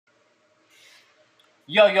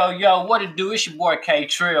Yo, what it do? It's your boy K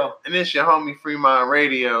Trill. And it's your homie Fremont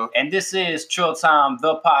Radio. And this is Trill Time,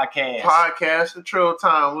 the podcast. Podcast of Trill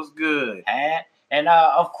Time. What's good? And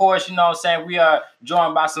of course, you know what I'm saying, we are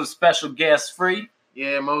joined by some special guests, Free.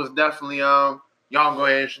 Yeah, most definitely. Y'all go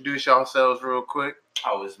ahead and introduce yourselves real quick.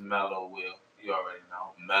 Oh, it's Mellow, Will. You already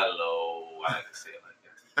know. Mellow. I like to say it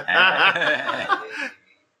like that.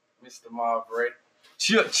 Mr. Marbury.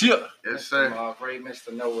 Chill. Yes, sir. Mr. Marbury,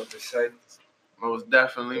 Mr. Know What to Say. Most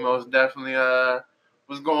definitely. What's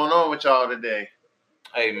going on with y'all today?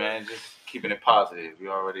 Hey, man, just keeping it positive. You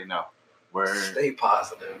already know. Word. Stay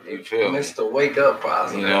positive. You feel me? Mr. Wake Up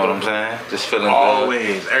Positive. You know what I'm saying? Just feeling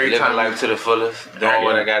always. good. Every living time. life to the fullest. Doing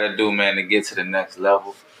what I got to do, man, to get to the next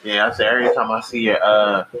level. Yeah, I say every time I see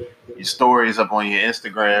your stories up on your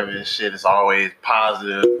Instagram and shit, it's always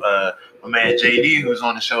positive. My man JD, who was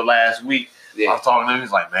on the show last week, I was talking to him.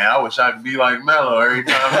 He's like, man, I wish I could be like Mello every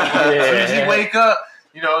time. As soon as he wake up,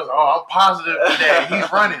 you know, it's, I'm positive today.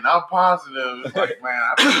 He's running. I'm positive. It's like, man,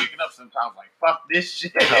 I've been waking up sometimes like, fuck this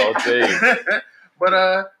shit.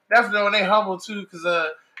 But definitely when they humble too,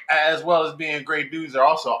 because as well as being great dudes, they're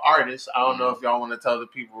also artists. I don't know if y'all want to tell the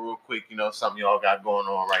people real quick, you know, something y'all got going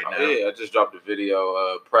on right now. Yeah, I just dropped a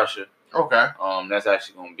video, Pressure. Okay. That's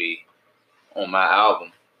actually going to be on my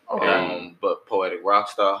album. Okay. But Poetic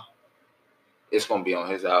Rockstar, it's going to be on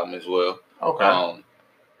his album as well. Okay.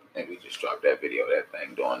 And we just dropped that video, that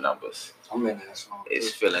thing doing numbers. I'm in that song.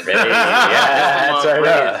 It's feeling good. Yeah, turn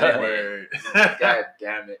up. God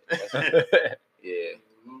damn it. Yeah.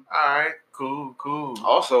 All right. Cool.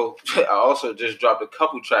 Also, I also just dropped a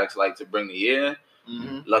couple tracks like to bring the year in.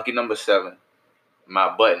 Mm-hmm. Lucky Number 7,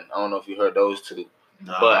 My Button. I don't know if you heard those two.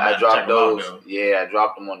 No, but I dropped those. Out, I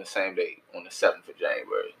dropped them on the same day, on the 7th of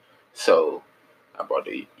January. So I brought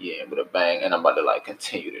the year in with a bang, and I'm about to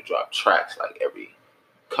continue to drop tracks every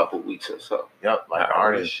couple weeks or so. Yep, like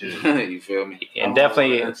artist shit. You feel me? And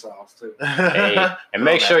definitely, too. and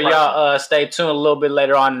make sure y'all stay tuned a little bit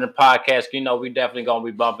later on in the podcast. You know, we definitely gonna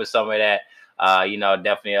be bumping some of that. You know,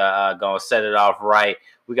 definitely gonna set it off right.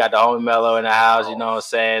 We got the homie Mello in the house. You know what I'm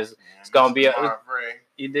saying? It's gonna be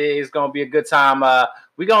it's gonna be a good time.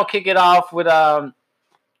 We gonna kick it off with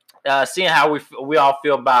seeing how we all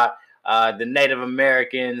feel about the Native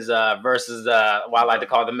Americans versus what I like to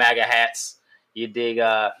call the MAGA hats. You dig?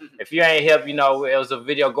 If you ain't hip, you know, it was a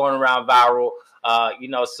video going around viral. You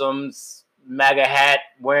know, some MAGA hat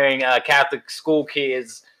wearing Catholic school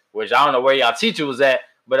kids, which I don't know where y'all teacher was at,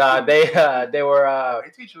 but they were.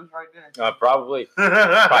 Their teacher was right there. Probably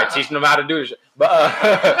teaching them how to do this.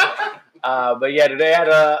 But yeah, they had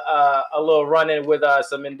a little run-in with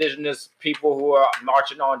some indigenous people who are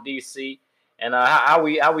marching on DC. And how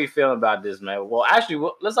we feeling about this, man? Well, actually,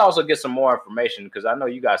 let's also get some more information because I know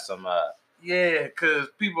you got some. Yeah, because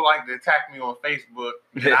people like to attack me on Facebook.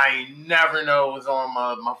 And I never know what's on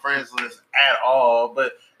my friends list at all.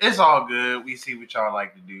 But it's all good. We see what y'all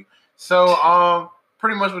like to do. So,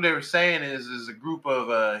 pretty much what they were saying is a group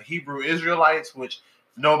of Hebrew Israelites, which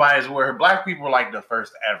nobody's aware. Black people were like the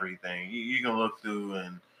first everything. You can look through,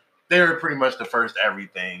 and they were pretty much the first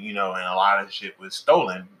everything, you know, and a lot of shit was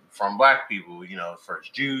stolen from black people, you know,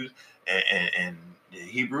 first Jews and the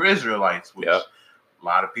Hebrew Israelites, which a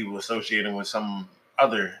lot of people associated with some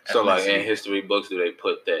other ethnicity. So, in history books, do they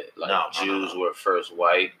put that, Jews were first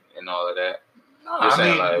white and all of that? No,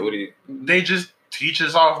 I mean, they just teach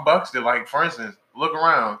us off Buxton. Like, for instance, look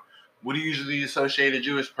around. What do you usually associate a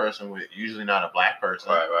Jewish person with? Usually not a black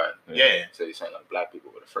person. Right. Yeah. So you're saying black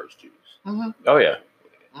people were the first Jews. Mm-hmm. Oh, yeah.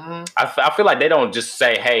 Mm-hmm. I feel like they don't just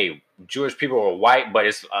say, hey, Jewish people are white, but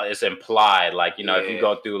it's implied. Like, you know, if you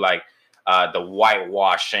go through the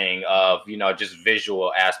whitewashing of, you know, just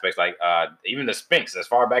visual aspects, like even the Sphinx, as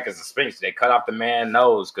far back as the Sphinx, they cut off the man's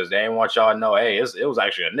nose because they didn't want y'all to know, hey, it was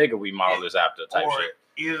actually a nigga we modeled this after type shit.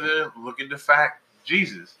 Either look at the fact,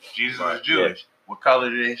 Jesus is Jewish. Yeah. What color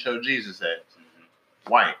did they show Jesus as?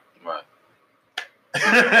 Mm-hmm. White. Right.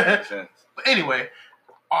 But anyway,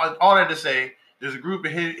 all that to say, there's a group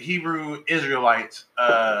of Hebrew Israelites,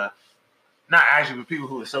 not actually, but people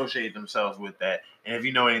who associate themselves with that. And if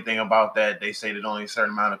you know anything about that, they say that only a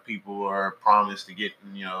certain amount of people are promised to get,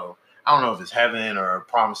 you know, I don't know if it's heaven or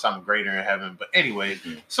promised something greater in heaven. But anyway,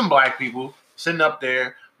 some black people sitting up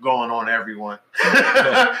there going on everyone.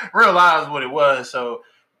 Realized what it was. So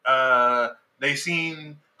they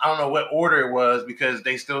seen, I don't know what order it was because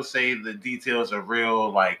they still say the details are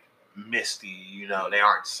real, misty, you know, they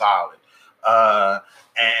aren't solid.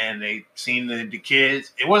 And they seen the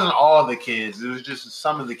kids. It wasn't all the kids. It was just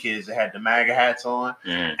some of the kids that had the MAGA hats on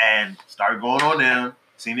and started going on them.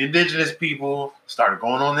 Seen indigenous people, started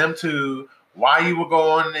going on them too. Why you would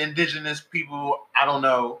go on indigenous people, I don't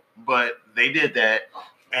know, but they did that.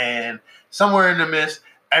 And somewhere in the midst,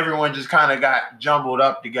 everyone just kind of got jumbled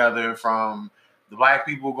up together from the black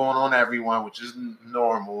people going on everyone, which is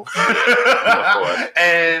normal.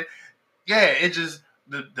 And yeah, it just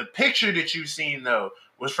the picture that you've seen though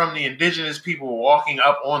was from the indigenous people walking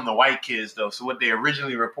up on the white kids though. So what they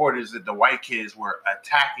originally reported is that the white kids were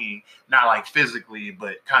attacking, not like physically,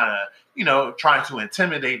 but kind of, trying to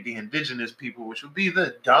intimidate the indigenous people, which would be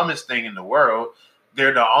the dumbest thing in the world.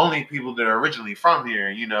 They're the only people that are originally from here,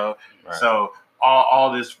 Right. So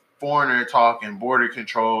all this foreigner talk and border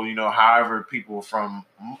control, however people from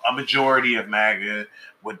a majority of MAGA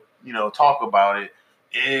would, talk about it,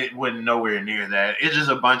 it wasn't nowhere near that. It's just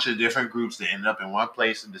a bunch of different groups that end up in one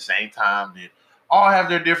place at the same time that all have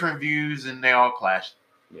their different views and they all clash.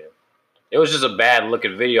 Yeah. It was just a bad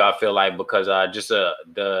looking video, I feel like, because just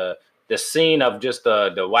the scene of just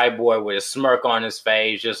the white boy with a smirk on his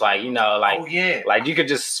face, just like, like you could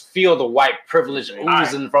just feel the white privilege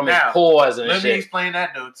oozing from his pores and let shit. Me explain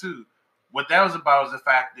that though too. What that was about was the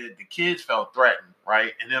fact that the kids felt threatened,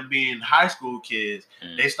 right? And them being high school kids,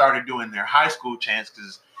 they started doing their high school chants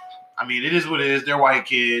because, it is what it is. They're white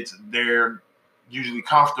kids. They're usually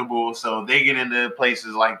comfortable, so they get into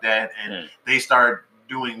places like that and they start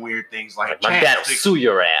doing weird things like my dad will sue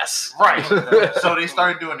your ass. Right. So they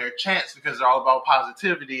started doing their chants because they're all about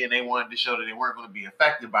positivity and they wanted to show that they weren't going to be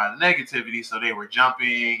affected by the negativity. So they were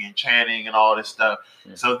jumping and chanting and all this stuff.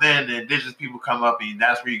 So then the indigenous people come up and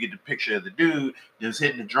that's where you get the picture of the dude that's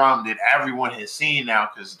hitting the drum that everyone has seen now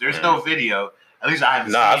because there's no video. At least I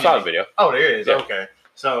haven't seen it. I saw the video. Oh, there it is. Yeah. Okay.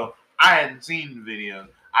 So I hadn't seen the video.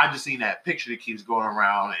 I just seen that picture that keeps going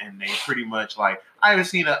around, and they pretty much like. I even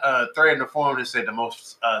seen a thread in the forum that said the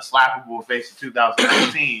most slappable face of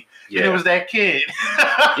 2019, and it was that kid.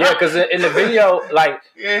 Yeah, because in the video,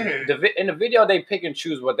 in the video, they pick and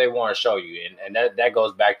choose what they want to show you, and that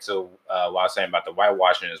goes back to what I was saying about the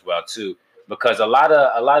whitewashing as well too, because a lot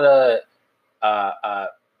of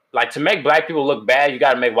like to make black people look bad, you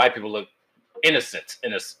got to make white people look innocent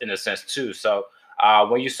in a sense too. So.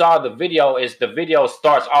 When you saw the video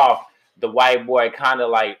starts off the white boy kind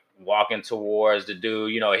of like walking towards the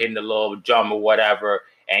dude, hitting the little drum or whatever,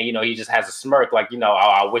 and he just has a smirk like oh,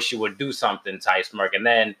 I wish you would do something type smirk, and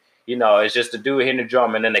then it's just the dude hitting the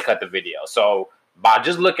drum, and then they cut the video. So by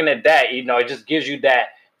just looking at that, it just gives you that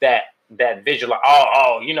visual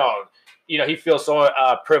like he feels so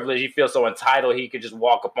privileged, he feels so entitled, he could just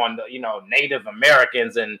walk upon the Native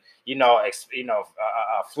Americans and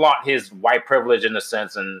flaunt his white privilege in a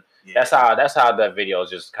sense, and that's how that video is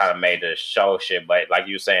just kind of made to show shit. But like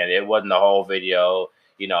you were saying, it wasn't the whole video.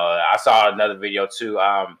 I saw another video too,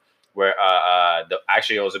 where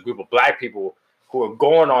actually it was a group of black people who were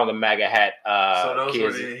going on the MAGA hat. So those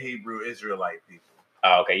kids. were the Hebrew Israelite people.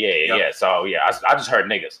 Oh, okay, yeah. So I just heard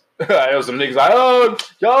niggas. It was some niggas like, oh,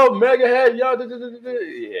 yo, MAGA hat, yo,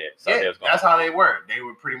 that's how they were. They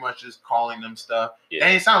were pretty much just calling them stuff. Yeah.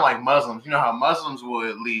 They didn't sound like Muslims. You know how Muslims will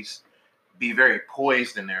at least be very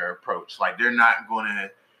poised in their approach. Like they're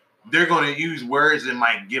going to use words that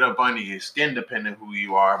might get up under your skin depending who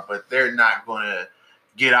you are, but they're not going to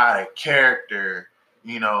get out of character.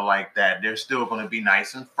 Like that. They're still going to be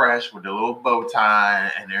nice and fresh with a little bow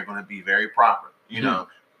tie, and they're going to be very proper.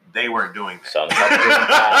 They weren't doing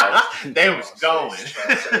that. They was going.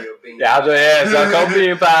 So bean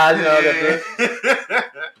pies.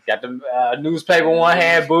 Got the newspaper in one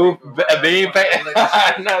hand, bean paper.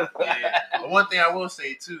 One thing I will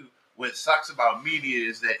say too, what sucks about media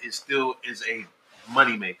is that it still is a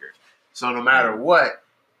moneymaker. So no matter what,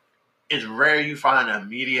 it's rare you find a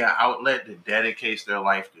media outlet that dedicates their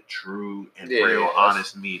life to true and real,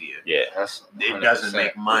 honest media. Yeah, it doesn't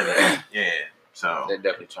make money. Yeah. So they're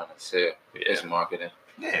definitely trying to sell. It's marketing.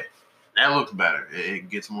 Yeah, that looks better. It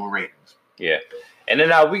gets more ratings. Yeah, and then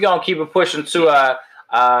we gonna keep it pushing to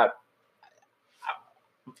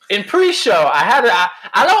in pre-show. I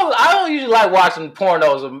don't usually like watching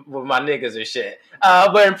pornos with my niggas and shit.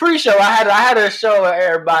 But in pre-show, I had to show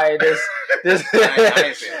everybody this. I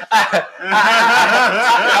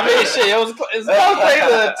mean, shit. It's no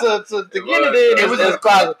thing to get it in. It was a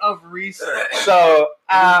closet of research. So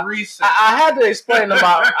I had to explain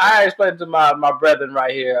to my brethren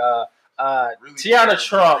right here. Really Tiana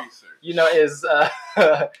Trump, is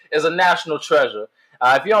is a national treasure.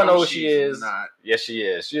 If you don't know who she is, yes, she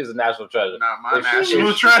is. She is a national treasure. Not my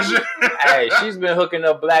national treasure. Hey, she's been hooking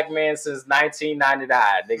up black men since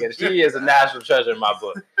 1999, nigga. She is a national treasure in my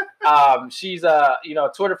book. She's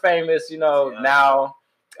Twitter famous. Now,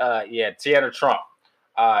 Tiana Trump.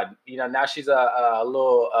 now she's a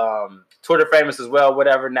little Twitter famous as well,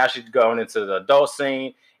 whatever. Now she's going into the adult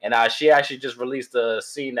scene, and she actually just released a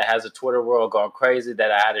scene that has a Twitter world going crazy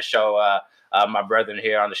that I had to show my brethren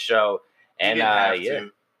here on the show. And yeah,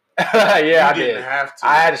 yeah, I did. Have to.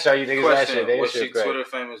 I had to show you niggas that Question, shit. was shit she great. Twitter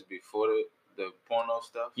famous before the porno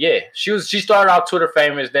stuff? Yeah, she started out Twitter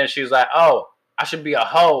famous. Then she was like, "Oh, I should be a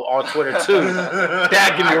hoe on Twitter too."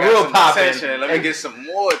 That give me real popping. Let me get some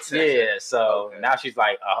more attention. Yeah, so now she's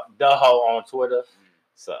like the hoe on Twitter.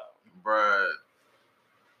 So, bruh.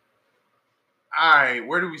 All right,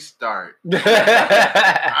 where do we start? All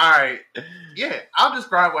right, yeah, I'll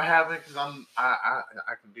describe what happened because I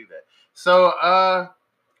can do that. So,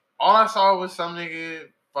 all I saw was some nigga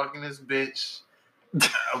fucking this bitch,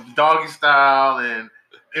 doggy style, and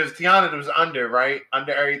it was Tiana that was under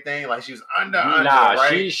everything. Like she was under,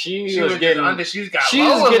 right? She was getting under. She was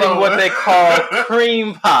getting what they call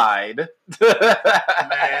cream pied.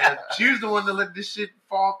 Man, she was the one that let this shit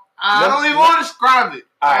fall. I don't even want to describe it.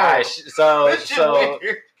 All right,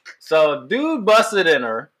 so dude busted in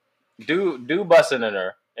her,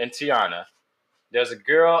 and Tiana. There's a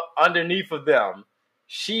girl underneath of them.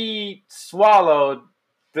 She swallowed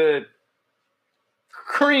the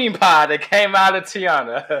cream pie that came out of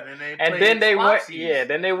Tiana, and then they went. Yeah,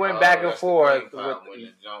 then they went back and forth.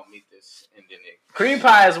 Cream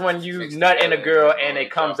pie is when you nut in a girl and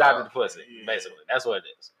it comes out of the pussy. Yeah. Basically, that's what it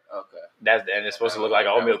is. Okay. And it's supposed to look like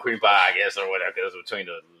an oatmeal cream pie, I guess, or whatever, because it's between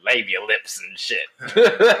the labia lips and shit.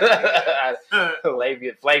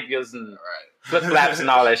 Flabias and flip flaps and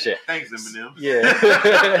all that shit. Thanks, Eminem. Yeah.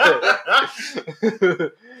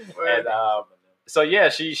 And so yeah,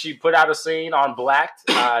 she put out a scene on Blacked.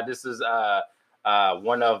 This is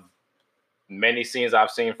one of many scenes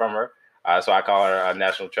I've seen from her. So I call her a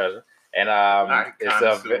national treasure. And it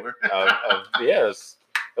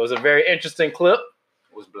was a very interesting clip.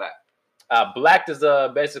 Was Black. Blacked is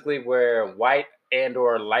basically where white and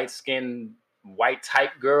or light skinned white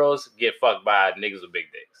type girls get fucked by niggas with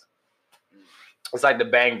big dicks. It's like the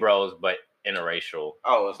Bang Bros, but interracial.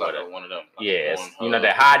 Oh, it's like one of them. Like yeah,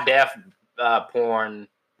 the high def porn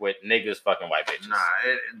with niggas fucking white bitches. Nah,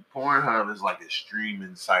 Pornhub is like a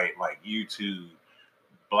streaming site like YouTube.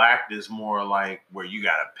 Blacked is more like where you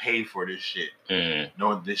gotta pay for this shit.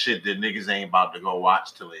 No, the shit that niggas ain't about to go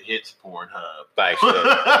watch till it hits Pornhub. Like shit.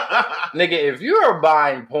 Nigga, if you're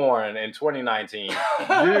buying porn in 2019,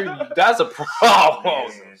 that's a problem.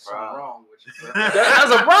 Something wrong with you, bro.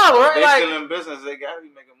 That's a problem, right? They like, still in business. They gotta be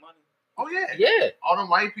making money. Oh yeah, yeah. All them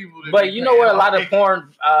white people. But you know where a lot of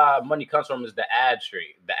porn money comes from is the ad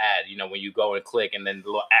stream. The ad, when you go and click, and then the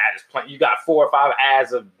little ad is playing. You got 4 or 5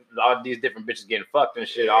 ads of all these different bitches getting fucked and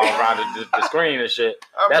shit all around the screen and shit.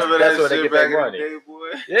 That's where they get their money.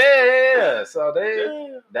 Yeah. So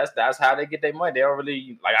that's how they get their money. They don't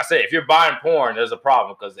really, like I said, if you're buying porn, there's a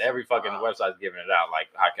problem because every fucking website's giving it out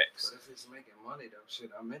like hotcakes. But if it's making money, though,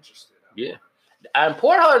 shit, I'm interested. Yeah. And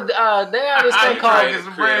Pornhub, they have this thing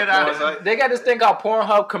called. They got this thing called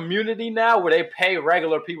Pornhub Community now, where they pay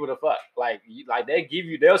regular people to fuck. Like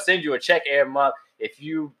they'll send you a check every month if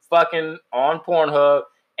you fucking on Pornhub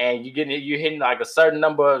and you're hitting like a certain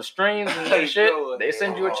number of streams and shit. They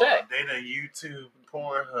send you a check. They the YouTube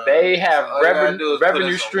Pornhub. They have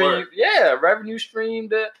revenue stream. Yeah, revenue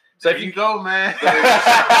streamed. So if you go, man, go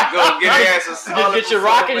get your ass a solid. Get your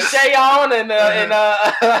Rock and Shay on and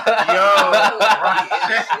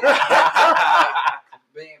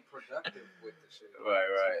being productive with the shit.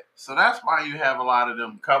 Right. So that's why you have a lot of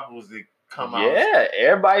them couples that come out. Yeah,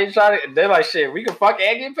 everybody trying to. They're like, shit, we can fuck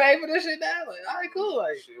and get paid for this shit now. Like, all right, cool.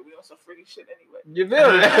 Like, shit, we on some freaky shit anyway. You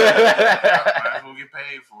feel me? Might as well get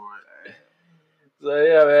paid for it. So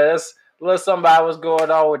yeah, man, that's a little something about what's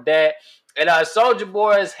going on with that. And Soulja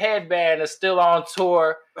Boy's headband is still on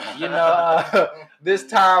tour. This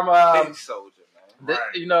time, Big Soulja, man.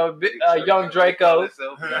 Young Draco.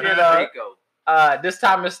 This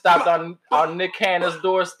time it stopped on Nick Cannon's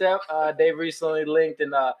doorstep. They recently linked,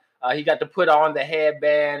 and he got to put on the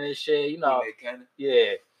headband and shit. Nick Cannon.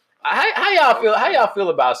 Yeah. How y'all feel? How y'all feel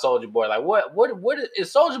about Soulja Boy? Like, what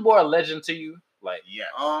is Soulja Boy a legend to you? Like, yeah,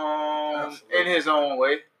 in his own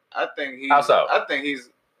way. I think he's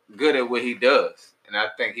good at what he does, and I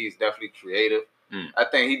think he's definitely creative. I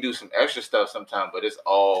think he do some extra stuff sometimes, but it's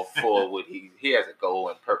all for what he has a goal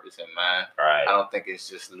and purpose in mind. Right. I don't think it's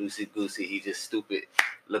just loosey goosey. He just stupid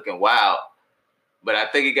looking wild. But I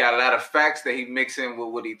think he got a lot of facts that he mix in with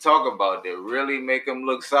what he talk about that really make him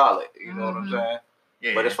look solid. You know what I'm saying?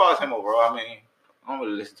 Yeah. But as far as him overall, I mean, I don't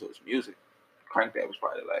really listen to his music. Crank That was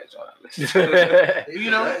probably the last joint I listened to.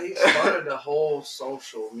 He started the whole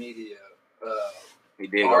social media He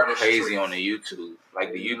did go crazy on the YouTube,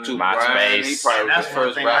 like the YouTube MySpace. He probably was the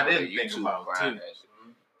first rapper I didn't think about too.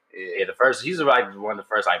 Yeah, he's like one of the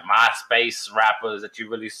first like MySpace rappers that you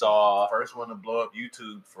really saw. First one to blow up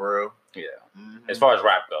YouTube for real. Yeah, as far as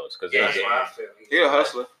rap goes, because he's a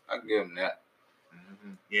hustler. I can give him that.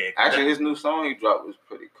 Mm-hmm. Yeah, actually, his new song he dropped was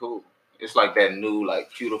pretty cool. It's like that new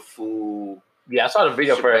like Beautiful. Yeah, I saw the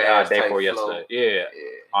video for Day 4 yesterday. Yeah.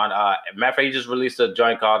 On matter of fact, he just released a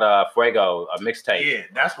joint called Fuego, a mixtape. Yeah,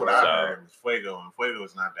 that's what I heard was Fuego, and Fuego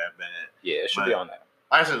is not that bad. Yeah, it should be on that.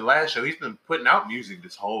 Like I said, the last show, he's been putting out music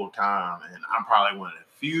this whole time, and I'm probably one of the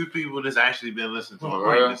few people that's actually been listening to him.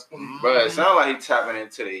 Bro, it sounds like he's tapping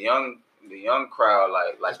into the young crowd,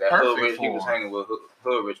 like that Hood Rich. He was hanging with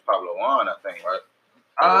Hood Rich Pablo Juan, I think,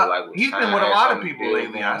 right? He's been with a lot of people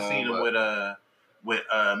lately. I've seen him with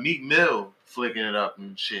Meek Mill flicking it up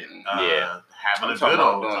and shit. Having a good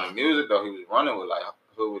old time. Doing music though, he was running with like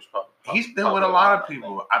Hood Rich Pablo. He's been with a lot of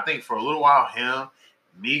people. I think for a little while, him.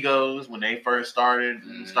 Migos, when they first started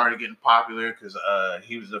getting popular, because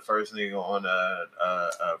he was the first nigga on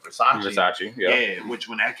Versace. Versace, yeah. Which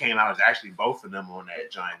when that came out, was actually both of them on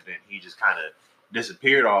that joint. Then he just kind of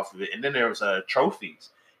disappeared off of it. And then there was Trophies.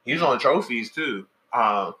 He was on Trophies too.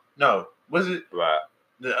 No, was it? Right.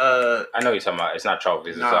 I know you're talking about. It's not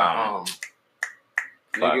Trophies. It's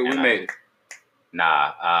nigga, we made it.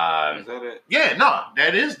 Nah. Is that it? Yeah, no,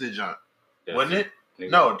 that is the joint, wasn't it?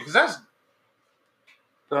 Nigga. No, because that's.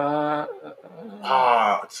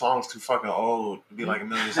 Song's too fucking old to be like a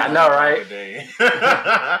million. I know, right?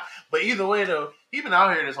 But either way, though, he been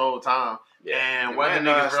out here this whole time, and whether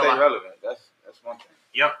niggas stay relevant, that's one thing.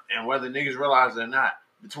 Yep, and whether niggas realize it or not,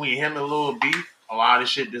 between him and Lil B, a lot of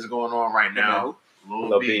shit that's going on right now.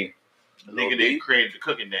 Lil B, the nigga that created the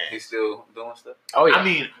cooking dance. He's still doing stuff. Oh yeah. I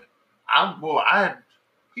mean,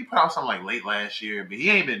 he put out something like late last year, but he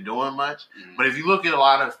ain't been doing much. But if you look at a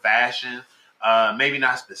lot of fashion. Maybe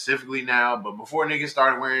not specifically now, but before niggas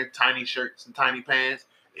started wearing tiny shirts and tiny pants,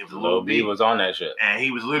 it was Lil B was on that shit, and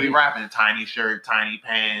he was literally rapping tiny shirt, tiny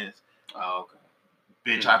pants. Oh, okay.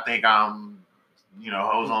 Bitch, I think I'm,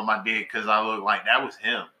 hoes on my dick because I look like that was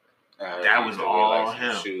him. That was all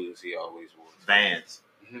him. Shoes he always wore. Vans.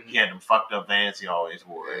 He had them fucked up Vans he always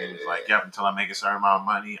wore. And he was like, "Yep, until I make a certain amount of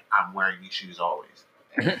money, I'm wearing these shoes always."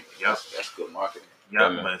 Yep, that's good marketing.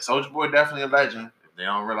 Yep, but Soulja Boy definitely a legend. They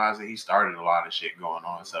don't realize that he started a lot of shit going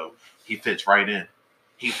on, so he fits right in.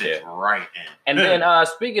 Right in. And then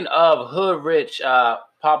speaking of Hood Rich,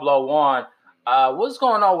 Pablo Juan, what's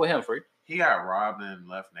going on with him, Free? He got robbed and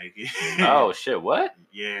left naked. Oh shit! What?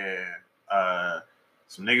 Yeah,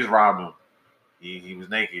 some niggas robbed him. He was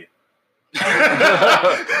naked. Back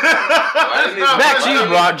to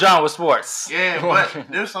you, John, with sports. Yeah, but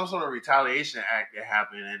there's some sort of retaliation act that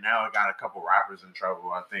happened, and now it got a couple rappers in trouble.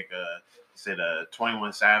 I think said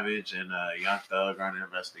 21 Savage and Young Thug are under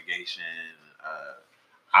investigation.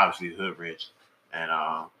 Obviously Hood Rich, and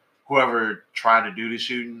whoever tried to do the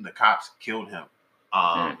shooting, the cops killed him.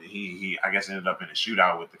 He I guess ended up in a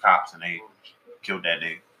shootout with the cops, and they killed that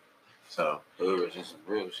nigga. So Hood Rich is some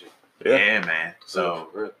real shit. Yeah, man.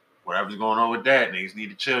 So whatever's going on with that, niggas need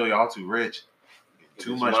to chill. Y'all too rich.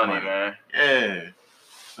 Too much money, man. Yeah.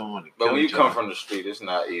 But when you come from the street, it's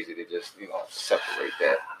not easy to just, separate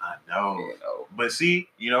that. I know. But see,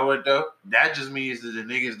 you know what though? That just means that the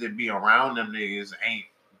niggas that be around them niggas ain't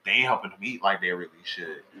helping them eat like they really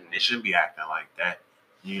should. They shouldn't be acting like that.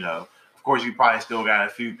 Of course you probably still got a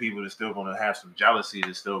few people that's still gonna have some jealousy,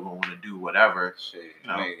 that's still gonna want to do whatever.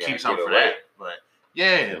 Keep something for that. But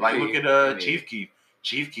yeah, like look at Chief Keef.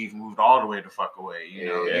 Chief Keef moved all the way the fuck away.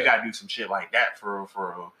 You gotta do some shit like that for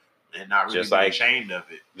and not really be ashamed of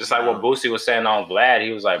it. Just like what Boosie was saying on Vlad,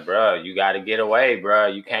 he was like, "Bro, you got to get away, bro.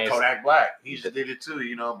 You can't." Kodak Black, he just did it too.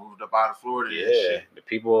 Moved up out of Florida. Yeah, and shit. The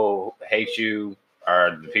people who hate you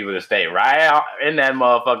are the people that stay right out in that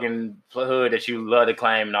motherfucking hood that you love to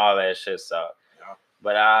claim and all that shit. So,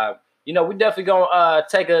 but we definitely gonna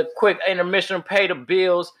take a quick intermission, pay the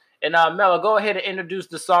bills. And Mello, go ahead and introduce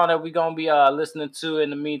the song that we're gonna be listening to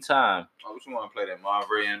in the meantime. Oh, which one want to play? That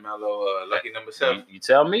Marbury and Mello, Lucky Number 7. You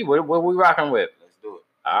tell me. What we rocking with? Let's do it.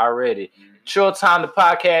 Already. Chill Time, the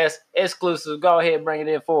podcast exclusive. Go ahead and bring it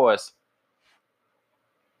in for us.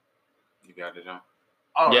 You got it, John?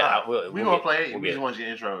 Oh, yeah. We're going to play it. We just want you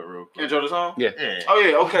to intro it real quick. Intro the song? Yeah. Oh,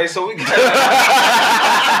 yeah. Okay, so we got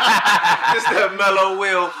this that Mello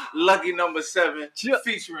Will, Lucky Number 7,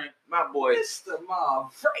 featuring my boy, Mr.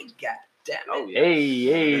 Marbury. Goddamn it. Oh, yeah.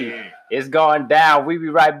 Hey. It's going down. We be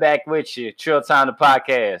right back with you. Chill Time, the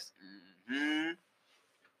podcast. I'm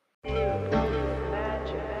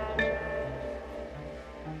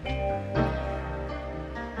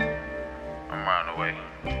on the way.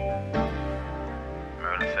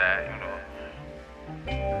 Merlin side, you know.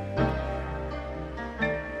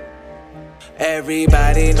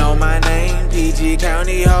 Everybody know my name, PG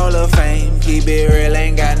County Hall of Fame. Keep it real,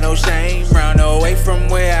 ain't got no shame. Round away from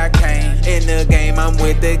where I came. In the game, I'm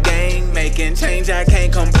with the gang. Making change, I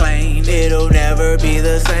can't complain. It'll never be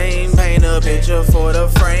the same. Paint a picture for the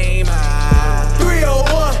frame.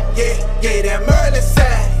 301, yeah, that Merlin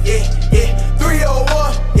side, yeah,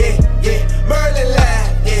 301, yeah, Merlin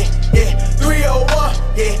live, yeah, 301,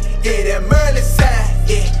 yeah, that Merlin side,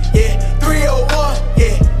 yeah, 301,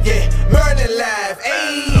 yeah, Merlin live,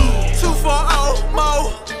 ayy. 240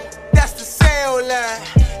 more, that's the sale line.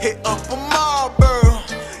 Hit up a Marlboro,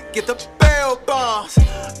 get the bell bombs.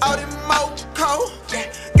 Out in Moco,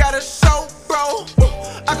 got a show, bro.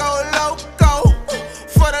 I go loco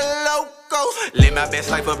for the loco. Live my best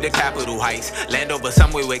life up the Capitol Heights. Land over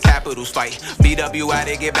somewhere where capitals fight. BW out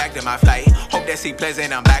to get back to my flight. Hope that see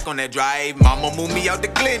pleasant, I'm back on that drive. Mama moved me out to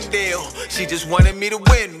Glendale. She just wanted me to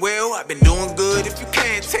win, well, I've been doing good if you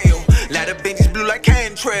can't tell. Ladder benches blue like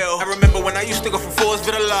Cantrell. I remember when I used to go from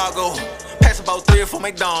Forestville to Largo. Pass about 3 or 4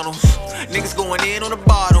 McDonald's. Niggas going in on a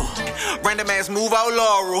bottle. Random ass move out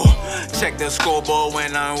Laurel. Check the scoreboard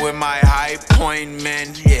when I'm with my high point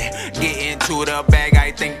men. Yeah, get into the bag,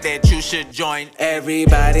 I think that you should join.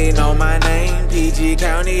 Everybody know my name, PG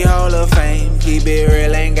County Hall of Fame. Keep it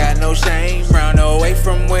real, ain't got no shame. Round away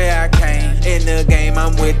from where I came. In the game,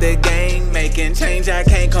 I'm with the gang. Making change, I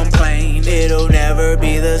can't complain. It'll never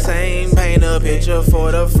be the same. Paint a picture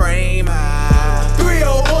for the frame.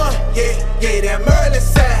 301, yeah, that Merlin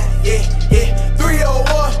side, yeah,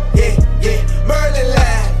 301, yeah, Merlin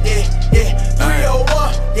live, yeah,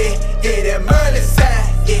 301, yeah, that Merlin side,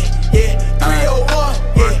 yeah, 301,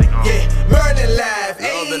 yeah, Merlin live.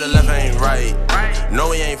 Little bit of left ain't right. No,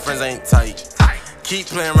 we ain't friends, ain't tight. Keep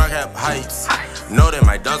playing rock rap heights. Know that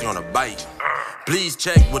my dog's gonna bite. Please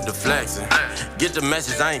check with the flexing. Get the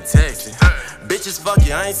message, I ain't texting. Bitches fuck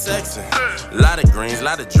you, I ain't sexing. Lot of greens,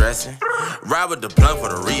 lot of dressing. Ride with the plug for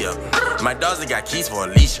the re-up. My dogs, they got keys for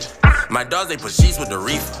Alicia. My dogs, they put sheets with the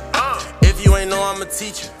reefer. If you ain't know, I'm a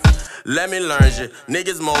teacher. Let me learn you.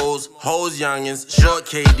 Niggas moles, hoes youngins, short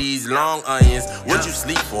KDs, long onions. What you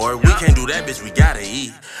sleep for? We can't do that, bitch, we gotta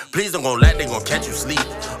eat. Please don't go let they gon' catch you sleep.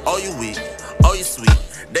 Oh, you weak, oh, you sweet.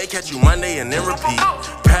 They catch you Monday and then repeat.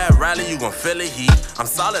 Pat Riley, you gon' feel the heat. I'm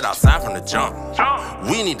solid outside from the jump.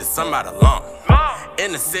 We need to somebody lump.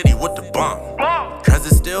 In the city with the bump. Cause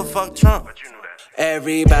it's still fuck Trump.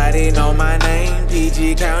 Everybody know my name,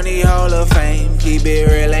 PG County Hall of Fame. Keep it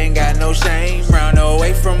real, ain't got no shame. Round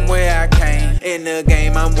away from where I came. In the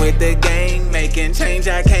game, I'm with the gang. Making change,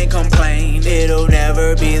 I can't complain. It'll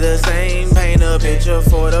never be the same. Paint a picture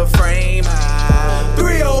for the frame.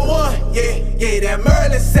 301, yeah, that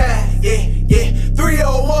Merlin side, yeah,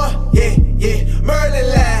 301, yeah, Merlin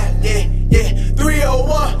live, yeah,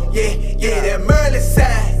 301, yeah, that Merlin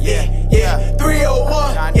side, yeah,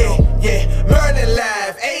 301, yeah, Merlin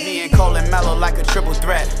live, ayy. Me and Cole and Mellow like a triple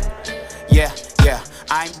threat, yeah.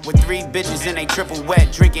 I'm with 3 bitches and they triple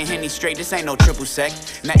wet. Drinking Henny straight, this ain't no triple sec.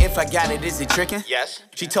 Now if I got it, is it trickin'? Yes.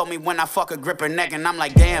 She told me when I fuck her, grip her neck. And I'm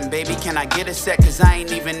like, damn, baby, can I get a sec? Cause I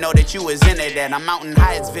ain't even know that you was in it at. I'm out in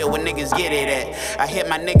Hyattsville where niggas get it at. I hit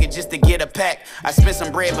my nigga just to get a pack. I spent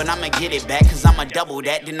some bread, but I'ma get it back. Cause I'ma double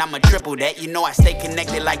that, then I'ma triple that. You know I stay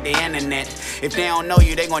connected like the internet. If they don't know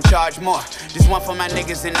you, they gon' charge more. This one for my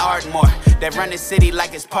niggas in Ardmore that run the city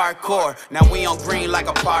like it's parkour. Now we on green like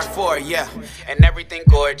a par 4, yeah. And everything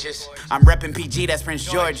gorgeous. I'm reppin' PG, that's Prince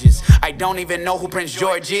George's. I don't even know who Prince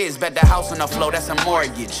George is. Bet the house on the floor, that's a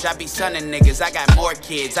mortgage. I be sunning niggas, I got more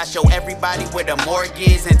kids. I show everybody where the morgue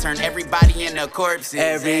is and turn everybody into corpses.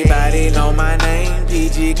 Everybody know my name,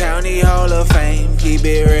 PG County Hall of Fame. Keep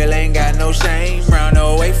it real, ain't got no shame. Round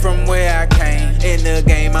away from where I came. In the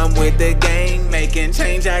game, I'm with the gang. Making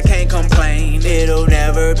change, I can't complain. It'll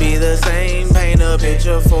never be the same. Paint a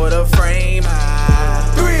picture for the frame.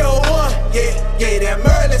 301, yeah, that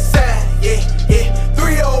Merlin side, yeah,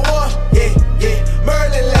 301, yeah,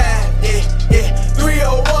 Merlin live, yeah,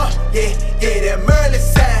 301, yeah, that Merlin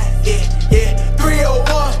side, yeah,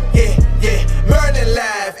 301, yeah, Merlin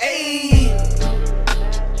live, ayy.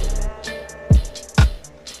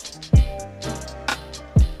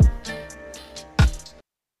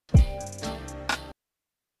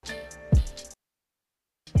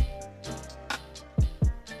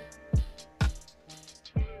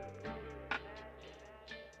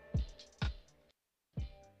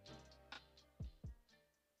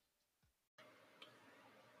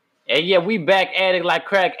 And yeah, we back at it like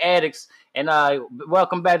crack addicts. And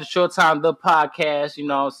welcome back to Short Time, the podcast. You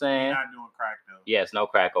know what I'm saying? We're not doing crack, though. Yes, no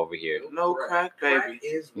crack over here. No crack, baby. Crack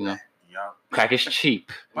is You know, Yeah. crack is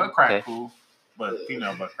cheap. Butt crack cool, but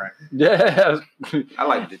female butt crack. Yeah. I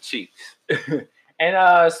like the cheeks.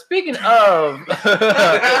 And speaking of, we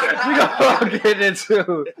gonna get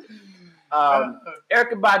into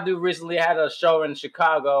Erykah Badu recently had a show in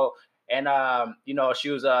Chicago, and she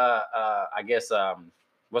was I guess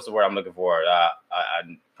what's the word I'm looking for?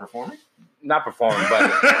 Performing? Not performing,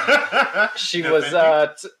 but she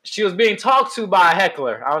was being talked to by a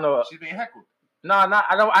heckler. I don't know. She's being heckled. No,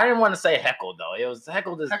 I didn't want to say heckled though. It was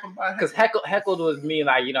heckled because heckled was mean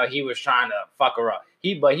like he was trying to fuck her up.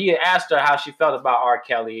 But he had asked her how she felt about R.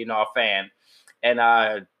 Kelly, a fan, and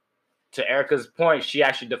to Erykah's point, she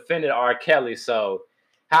actually defended R. Kelly. So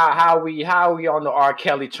how are we on the R.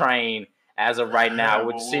 Kelly train as of right now?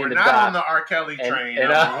 With seeing the not on the R. Kelly train.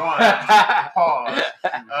 Number one, pause.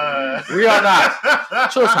 We are not.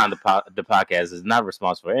 Showtime, the podcast is not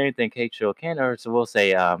responsible for anything Kate Trill can or so we'll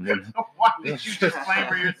say. Why did you just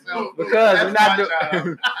flavor yourself? Because we're not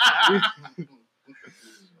doing.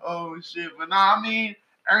 Oh shit! But nah, I mean,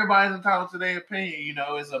 everybody's entitled to their opinion.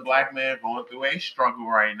 It's a black man going through a struggle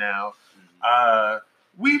right now.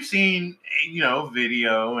 We've seen,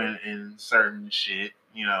 video and certain shit,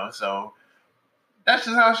 so that's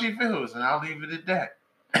just how she feels, and I'll leave it at that.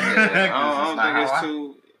 Yeah, I don't think it's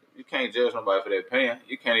too. You can't judge nobody for their opinion.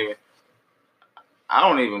 You can't even. I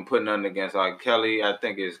don't even put nothing against R. Kelly. I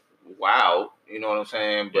think it's wild. You know what I'm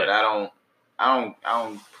saying? But yeah. I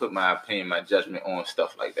don't put my opinion, my judgment on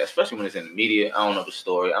stuff like that, especially when it's in the media. I don't know the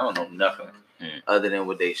story. I don't know nothing other than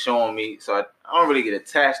what they showing me. So I don't really get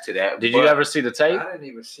attached to that. Did you ever see the tape? I didn't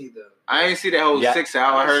even see the. I ain't see that whole 6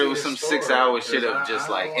 hour. I heard it was some 6 hour shit of just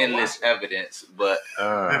like endless evidence. But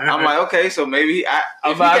I'm like, okay, so maybe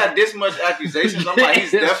if he got this much accusations, I'm like,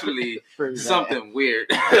 he's definitely something weird.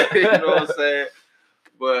 You know what I'm saying?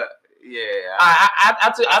 But yeah,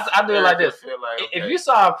 I do it like this. Like, okay.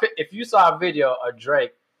 If you saw a video of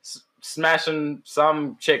Drake smashing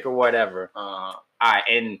some chick or whatever, all right,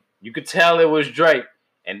 and you could tell it was Drake,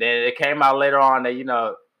 and then it came out later on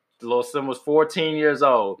that Lil Sim was 14 years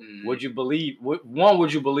old. Mm-hmm. Would you believe?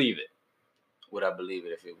 Would you believe it? Would I believe it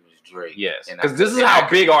if it was Drake? Yes, because this is how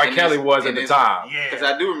big R. Kelly was at the time. Yeah, because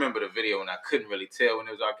I do remember the video and I couldn't really tell when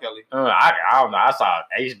it was R. Kelly. I don't know. I saw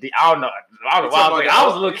HD. I don't know. I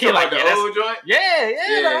was a little kid like the old joint.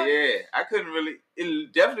 Yeah. I couldn't really.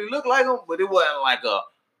 It definitely looked like him, but it wasn't like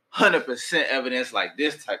 100% evidence like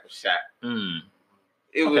this type of shot.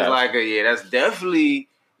 It was like that's definitely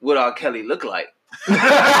what R. Kelly looked like. He was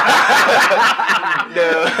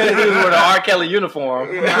with an R. Kelly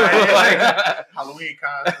uniform. Like Halloween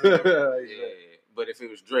costume. But if it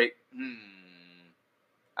was Drake,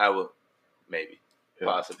 I would maybe.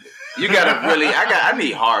 Possibly. You gotta really I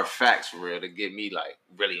need hard facts for real to get me like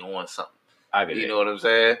really on something. You know what I'm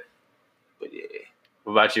saying? But yeah.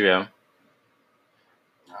 What about you, Em?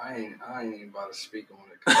 I ain't even about to speak on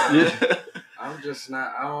it. I'm just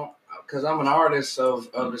not. I don't, because I'm an artist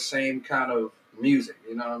of the same kind of music.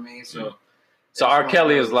 You know what I mean? So R.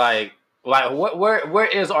 Kelly is like where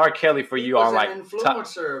is R. Kelly for you on like an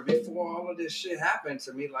influencer before all of this shit happened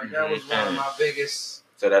to me? Like that was one of my biggest.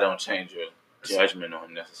 So that don't change your judgment on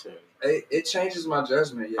him necessarily. It changes my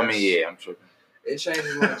judgment. Yes. I mean, I'm tripping. It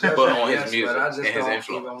changes my judgment. But on his music, but I just don't influence.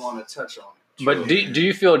 even want to touch on it. But do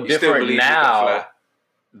you feel different now,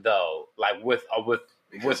 though? Like with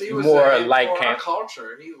more like our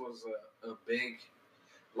culture, he was a big.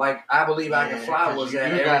 Like I Believe I Can Fly was at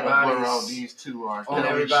everybody's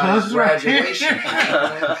graduation.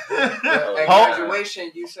 At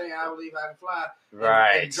graduation, you say I Believe I Can Fly.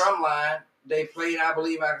 Right. And Drumline, they played I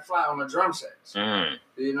Believe I Can Fly on the drum sets.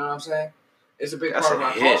 You know what I'm saying? It's a big part of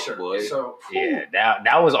our culture. Boy. So yeah,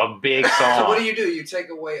 that was a big song. So what do? You take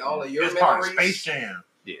away all of your memories? Part of Space Jam.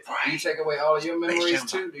 Yeah. Do you take away all of your memories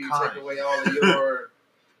too? Do you take away all of your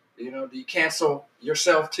do you cancel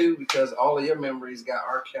yourself too because all of your memories got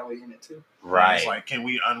R. Kelly in it too? Right. It's like, can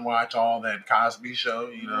we unwatch all that Cosby Show?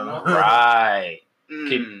 You know, right?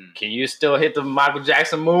 Can you still hit the Michael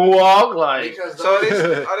Jackson moonwalk? Like, so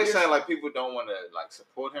are they saying like people don't want to like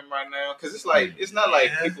support him right now? Because it's like it's not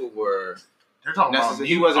like people were. They're talking about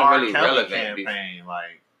he wasn't really Kelly relevant. Campaign,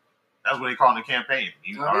 like that's what they call the campaign.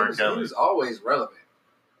 He was always relevant.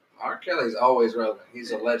 R. Kelly's always relevant.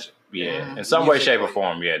 He's a legend. Yeah, in some way, shape, or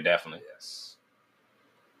form. Yeah, definitely. Yes.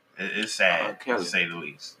 It's sad to say the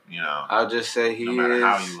least. You know, I'll just say no matter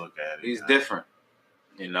how you look at it, he's different.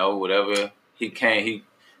 You know, whatever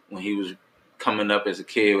when he was coming up as a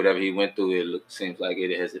kid, whatever he went through, seems like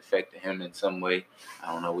it has affected him in some way.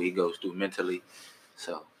 I don't know what he goes through mentally.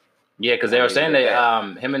 So yeah, because they were saying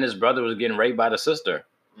that him and his brother was getting raped by the sister.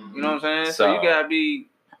 Mm-hmm. You know what I'm saying? So you gotta be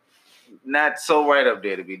not so right up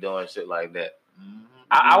there to be doing shit like that. Mm-hmm.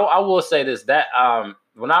 I will say this, that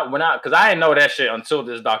when I because I didn't know that shit until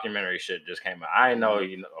this documentary shit just came out. I didn't know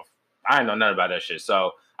I didn't know nothing about that shit.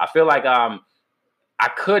 So I feel like I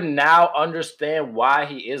could now understand why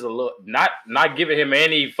he is a little not giving him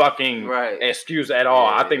any fucking excuse at all.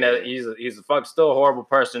 I think that he's a still a horrible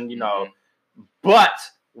person, you know. But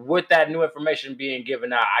with that new information being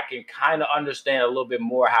given out, I can kind of understand a little bit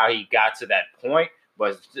more how he got to that point.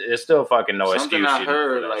 But it's still fucking no excuse. Something I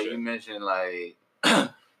heard, like you mentioned, like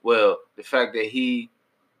well, the fact that he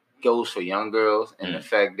goes for young girls and the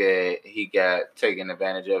fact that he got taken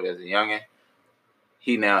advantage of as a youngin'.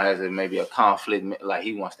 He now has maybe a conflict, like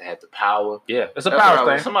he wants to have the power. Yeah, it's a power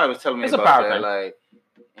thing. Somebody was telling me about that, like,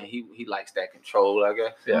 and he likes that control, I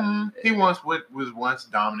guess. Yeah, he wants what was once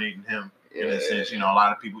dominating him. In a sense, you know, a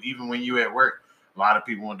lot of people, even when you at work, a lot of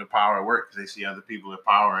people want the power at work because they see other people with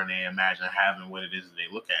power and they imagine having what it is that they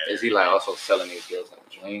look at. Is he like also selling these girls like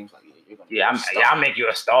dreams? Like, yeah, I'll make you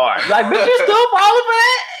a star. Like, bitch, you still falling for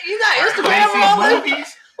that? You got Instagram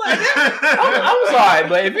movies? I'm sorry,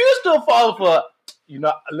 but if you still falling for, you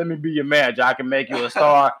know, let me be your manager, I can make you a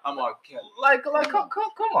star. I'm on Kelly. Like, come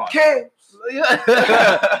on. Kelly.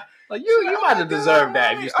 Like, you might have deserved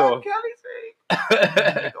that if you still. They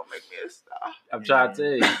gonna make me a star. I'm trying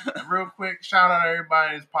to tell you. Real quick, shout out to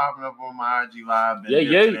everybody that's popping up on my IG Live.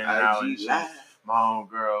 IG Live. My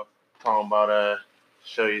homegirl talking about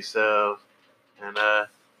show yourself. And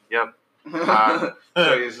yep.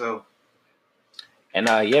 Show yourself. And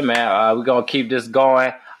yeah, man, we're gonna keep this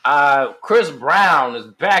going. Chris Brown is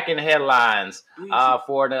back in headlines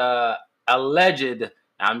for the alleged.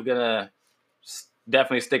 I'm gonna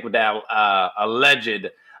definitely stick with that alleged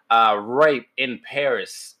rape in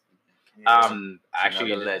Paris.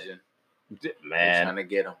 Actually, a legend. Man, trying to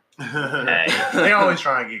get him. They always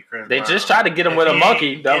try to get Chris. They just tried to get him with a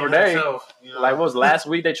monkey the other day. Himself, you know? Like, what was last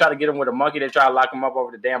week? They tried to get him with a monkey. They tried to lock him up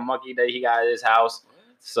over the damn monkey that he got at his house.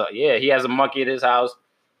 So yeah, he has a monkey at his house.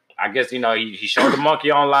 I guess, you know, he showed the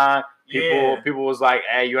monkey online. People was like,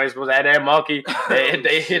 "Hey, you ain't supposed to have that monkey."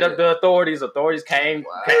 They hit up the authorities. Authorities came,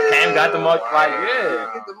 got the monkey. Like,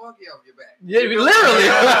 yeah, get the monkey off your back. Yeah,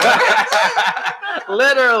 literally,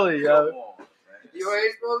 literally, yo. You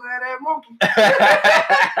ain't supposed to have that monkey.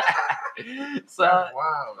 So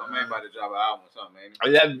wow, my man about to drop an album or something, maybe.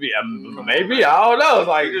 Maybe I don't know. It's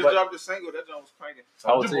like he just dropped a single. That joint was cranking.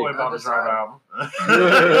 So your boy about to drop an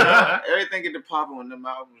album. Everything get to popping when them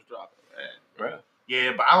albums dropping, man. Right.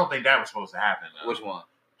 Yeah, but I don't think that was supposed to happen. Though. Which one?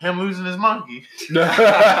 Him losing his monkey.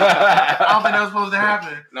 I don't think that was supposed to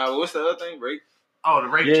happen. Now, what's the other thing? Rape? Oh, the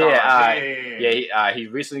rape charge. Yeah. He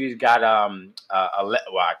recently got I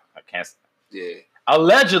can't. Yeah.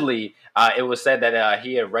 Allegedly, it was said that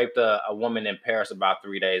he had raped a woman in Paris about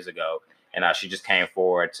 3 days ago, and she just came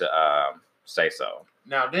forward to say so.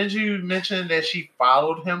 Now, didn't you mention that she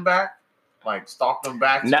followed him back? Like, stalked him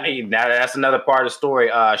back? Now, that's another part of the story.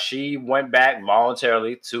 She went back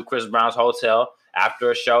voluntarily to Chris Brown's hotel after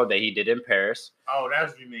a show that he did in Paris. Oh,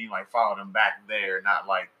 that's what you mean, like, followed him back there, not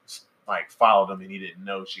like followed him and he didn't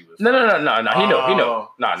know she was. No. He knew.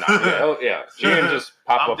 No. Yeah. She didn't just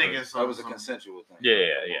pop up. Thinking that was a consensual thing.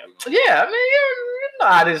 Yeah. I mean, you know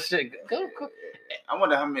how this shit go. I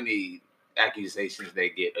wonder how many accusations they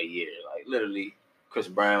get a year. Like, literally, Chris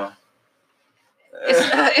Brown.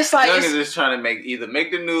 It's like it's just trying to make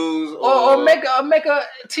the news or make a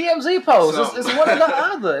TMZ post. It's one or the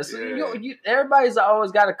other. Yeah. Everybody's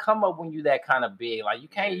always got to come up when you that kind of big. Like, you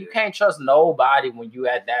can't trust nobody when you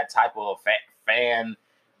at that type of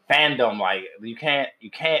fandom. Like, you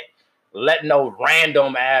can't let no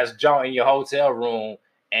random ass joint in your hotel room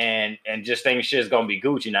and just think shit's gonna be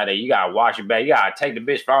Gucci. Now that you gotta watch your back, you gotta take the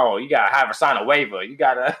bitch phone, you gotta have her sign a waiver, you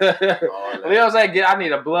gotta you know what I'm saying? I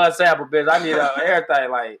need a blood sample, bitch. I need everything.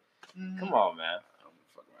 Like, come on, man.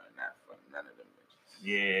 None of them bitches.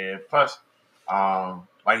 Yeah. Plus,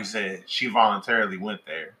 like you said, she voluntarily went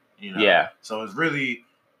there. You know. Yeah. So it's really,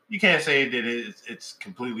 you can't say that it's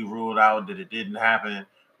completely ruled out that it didn't happen,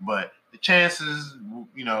 but the chances,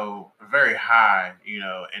 you know, are very high, you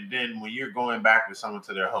know, and then when you're going back with someone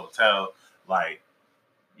to their hotel, like,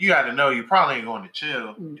 you got to know you probably ain't going to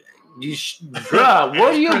chill. Bruh,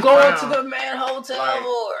 what are you going to the man hotel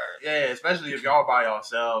for? Yeah, especially if y'all by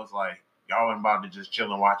yourselves, like, y'all ain't about to just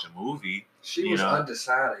chill and watch a movie. She was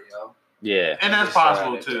undecided, yo. Yeah. And that's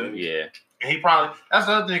possible, too. Yeah. And he probably, that's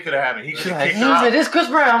the other thing that could have happened. He could have kicked her out. This Chris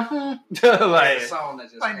Brown.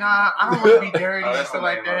 like, nah, I don't want to be dirty and stuff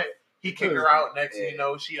like that. He kicked her out. Next thing you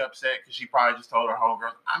know, she upset because she probably just told her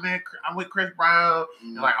homegirl, I'm with Chris Brown.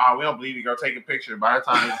 And like, oh, we don't believe you. Go take a picture. By the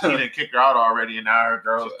time she done kicked her out already, and now her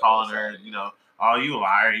girl's calling her, oh, you a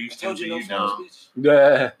liar. You stupid. You dumb.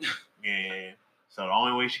 Yeah. Yeah. So the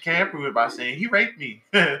only way she can prove it by saying he raped me.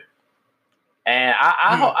 And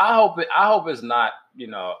I hope it's not,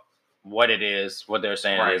 what it is, what they're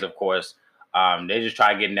saying it is, of course. They just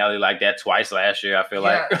try to get Nelly like that twice last year, I feel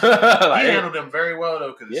like. He handled them very well,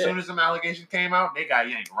 though, because as soon as some allegations came out, they got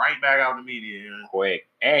yanked right back out of the media. Quick.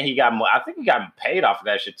 And I think he got paid off of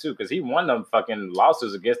that shit, too, because he won them fucking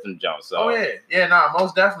lawsuits against them jumps. So. Oh, yeah. Yeah,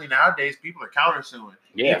 most definitely. Nowadays, people are countersuing.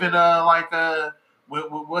 Yeah. Even,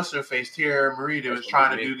 what's her face, Tierra Marie, that was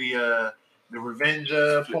trying to do the revenge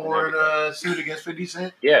porn suit against 50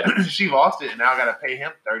 Cent. Yeah. She lost it, and now got to pay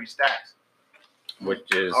him 30 stacks.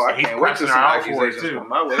 Which is he's pressing her out for it too.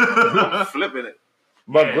 I'm flipping it.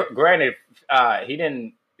 But granted, he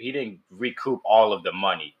didn't recoup all of the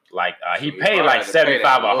money. Like he paid like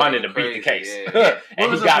 75 or 100 to beat the case,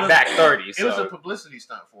 and he got back 30. It was a publicity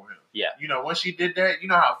stunt for him. Yeah, once she did that, you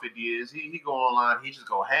know how 50 is. He go online, he just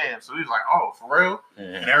go ham. So he was like, "Oh, for real?"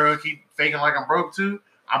 Mm-hmm. And everyone keep faking like I'm broke too.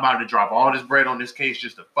 I'm about to drop all this bread on this case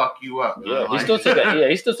just to fuck you up. Yeah, he still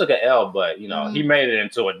took an L, but he made it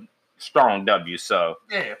into a strong W. So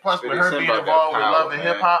plus with her being involved with Love and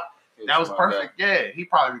Hip Hop, that was perfect. Yeah, he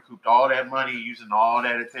probably recouped all that money using all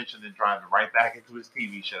that attention and driving right back into his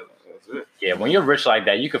TV shows. That's it. Yeah, when you're rich like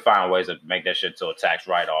that, you can find ways to make that shit to a tax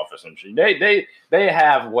write-off or some shit. They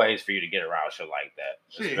have ways for you to get around shit like that.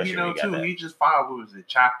 Shit, he just filed, what was it,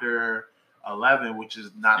 Chapter 11, which is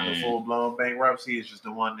not the full-blown bankruptcy. It's just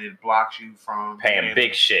the one that blocks you from paying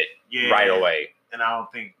big shit right away. And I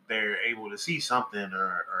don't think they're able to see something,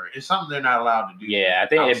 or it's something they're not allowed to do. Yeah, I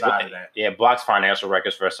think it blocks financial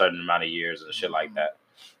records for a certain amount of years and shit like that.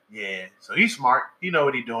 Yeah, so he's smart. He know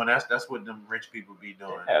what he's doing. That's what them rich people be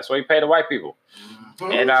doing. Yeah, that's what he pay the white people.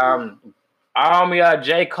 Mm-hmm. And our homie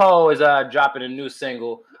J. Cole is dropping a new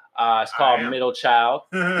single. It's called Middle Child.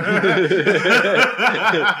 You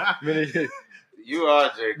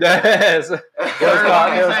are J. Cole. Yes. It was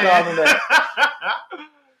called that.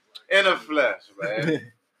 In the flesh,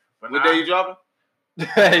 man. What day you dropping? 2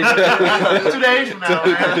 days from now,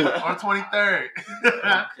 man. On 23rd.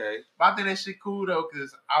 Okay. But I think that shit cool, though,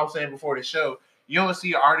 because I was saying before the show, you don't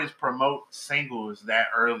see artists promote singles that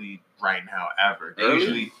early right now, ever. They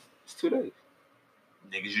usually... It's 2 days.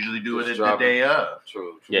 Niggas usually do it the day of.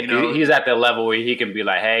 True. Yeah, he's at the level where he can be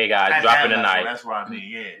like, hey, guys, dropping tonight. That's what I mean,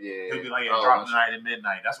 yeah. He'll be like, drop tonight at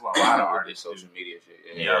midnight. That's what a lot of artists social media shit.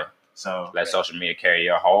 Yeah. So let social media carry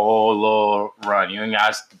your whole little run. You ain't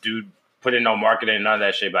got to put in no marketing and none of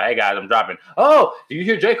that shit. But hey guys, I'm dropping. Oh, do you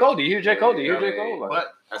hear J. Cole? Do you hear J. Cole? Do you hear J. Cole?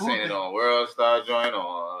 But I seen it on World Star Joint,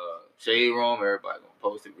 on Shade Room. Everybody gonna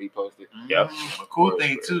post it, repost it. Yep. A cool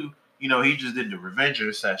thing too, he just did the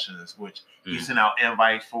Revengers sessions, which he sent out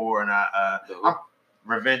invites for, and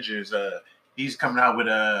Revengers. He's coming out with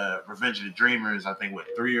Revenge of the Dreamers, I think, with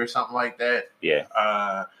 3 or something like that. Yeah.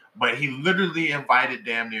 But he literally invited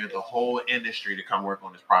damn near the whole industry to come work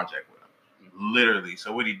on this project with him. Literally.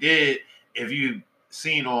 So what he did, if you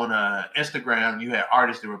seen on Instagram, you had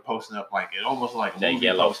artists that were posting up like it almost like that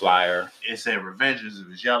yellow flyer. It said Revengers, it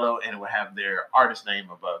was yellow, and it would have their artist name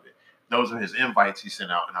above it. Those are his invites he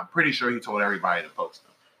sent out, and I'm pretty sure he told everybody to post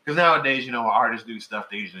them. Because nowadays, when artists do stuff,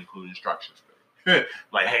 they usually include instructions for it.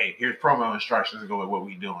 Like, hey, here's promo instructions to go with what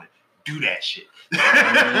we doing. Do that shit.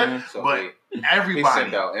 So but everybody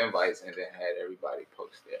sent out invites and then had everybody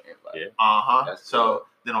post their invite. Yeah. So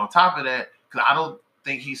then on top of that, because I don't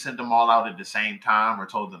think he sent them all out at the same time or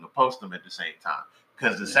told them to post them at the same time.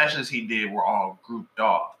 Because the sessions he did were all grouped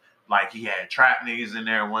off. Like he had trap niggas in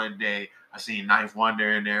there one day. I seen Knife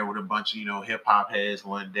Wonder in there with a bunch of, hip hop heads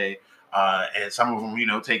one day. And some of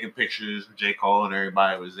them, taking pictures. J. Cole and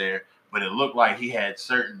everybody was there. But it looked like he had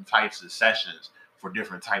certain types of sessions for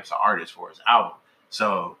different types of artists for his album.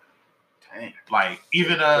 So, like,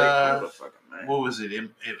 even, what was it?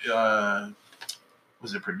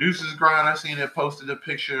 Was it Producer's Grind? I seen it posted a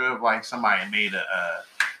picture of, like, somebody made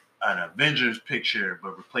an Avengers picture,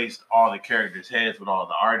 but replaced all the characters' heads with all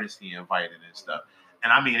the artists he invited and stuff.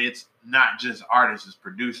 And, I mean, it's not just artists, it's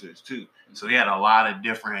producers, too. So, he had a lot of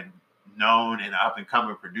different known and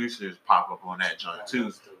up-and-coming producers pop up on that joint,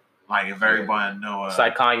 too. Like, if everybody know... it's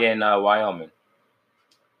like Kanye in Wyoming.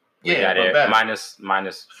 Yeah, but minus.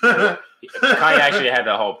 Kanye actually had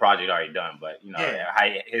the whole project already done, but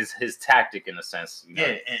his tactic in a sense.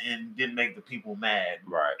 And didn't make the people mad,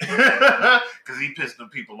 right? Because he pissed them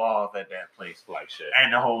people off at that place, like shit,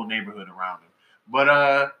 and the whole neighborhood around him. But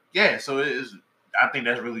so it is I think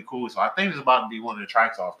that's really cool. So I think it's about to be one of the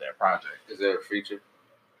tracks off that project. Is there a feature?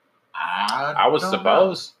 I would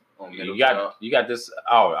suppose. You got this.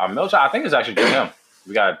 Oh, Milchild. I think it's actually just him.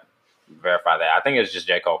 We got to verify that. I think it's just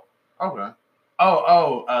J. Cole. Okay.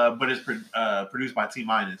 But it's produced by T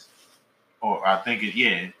Minus. Or I think it,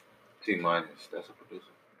 yeah. T Minus, that's a producer.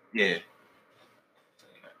 Yeah.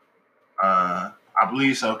 I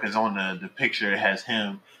believe so, because on the picture it has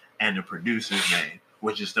him and the producer's name,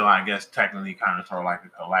 which is still, I guess, technically kind of sort of like a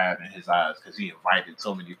collab in his eyes, because he invited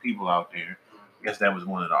so many people out there. I guess that was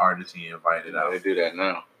one of the artists he invited out. They do that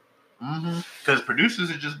now. Because producers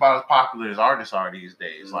are just about as popular as artists are these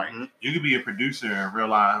days. Like, you could be a producer in real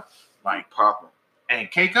life, like popping and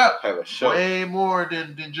cake up, have a show way more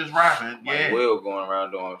than just rapping. Like Will going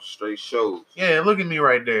around doing straight shows. Yeah, look at me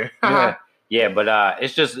right there. Yeah, but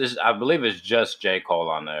it's I believe it's just J. Cole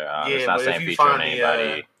on there. It's not saying featuring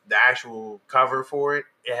anybody. The actual cover for it,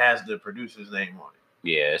 it has the producer's name on it.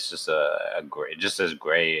 Yeah, it's just a great, just as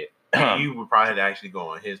great. You would probably have to actually go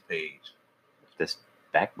on his page. This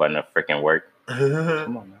back button of freaking work.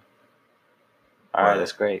 Come on, man. All right,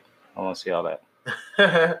 that's great. I want to see all that.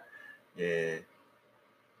 Yeah.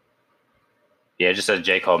 Yeah, it just says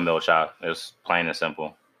J. Cole Milchild. It was plain and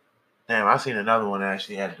simple. Damn, I seen another one that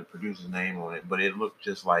actually had the producer's name on it, but it looked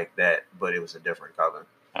just like that, but it was a different color.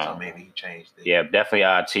 So maybe he changed it. Yeah,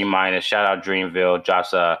 definitely T Minus. Shout out Dreamville.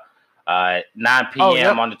 Drops 9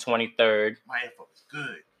 p.m. on the 23rd. My info is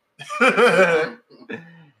good.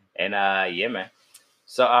 And yeah, man.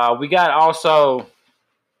 So we got also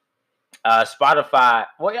Spotify.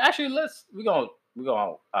 Well, actually, we're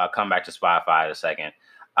gonna come back to Spotify in a second.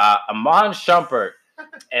 Iman Shumpert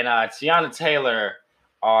and Teyana Taylor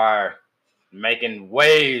are making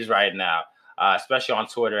waves right now, especially on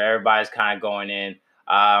Twitter. Everybody's kind of going in.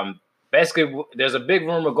 Basically, there's a big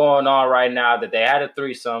rumor going on right now that they had a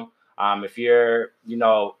threesome. If you're,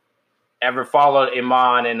 ever followed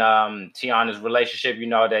Iman and Teyana's relationship,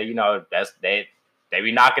 that's they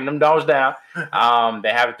be knocking them doors down.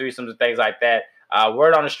 They have threesomes and things like that.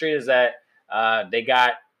 Word on the street is that they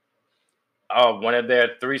got one of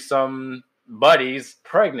their threesome buddies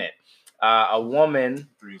pregnant. A woman.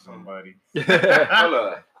 Threesome buddy. Hold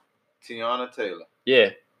on. Teyana Taylor. Yeah.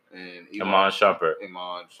 And Iman Shumpert.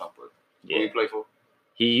 Yeah. Who he play for?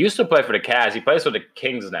 He used to play for the Cavs. He plays for the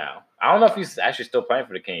Kings now. I don't know if he's actually still playing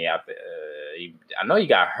for the Kings. I know he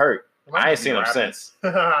got hurt. I ain't seen him since.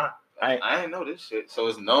 I didn't know this shit. So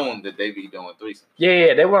it's known that they be doing threesomes.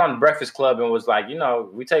 Yeah. They went on the Breakfast Club and was like,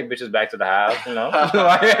 we take bitches back to the house, we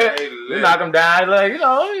knock them down, like,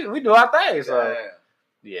 we do our thing. So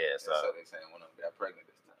yeah, so they saying one of them got pregnant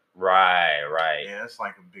this time. Right. Yeah, it's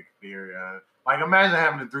like a big fear. Like, imagine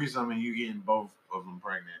having a threesome and you getting both of them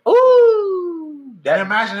pregnant. Ooh. And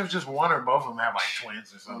imagine if just one or both of them have like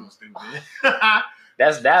twins or something stupid. That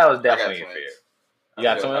was definitely a fear. You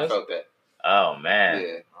got twins? I felt that. Oh man.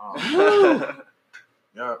 Yeah. Oh.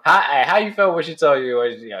 Yep. How you felt when she told you?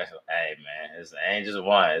 Hey man, it ain't just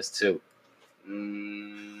one, it's two.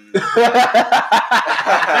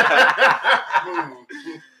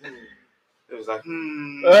 It was like,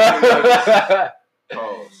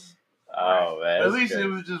 Pause. Oh man. At least it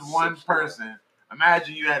was just one person.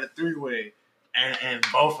 Imagine you had a three-way and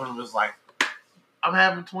both of them was like, I'm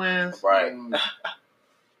having twins. Right.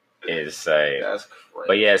 Insane. That's crazy.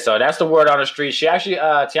 But yeah, so that's the word on the street. She actually,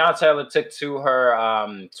 Teyana Taylor took to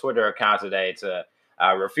her Twitter account today to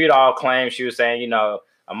refute all claims. She was saying,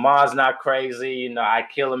 Amon's not crazy. I'd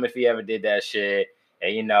kill him if he ever did that shit.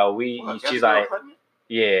 And she's like,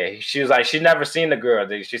 yeah, she was like, she never seen the girl.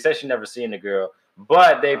 She said she never seen the girl,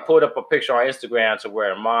 but they put up a picture on Instagram to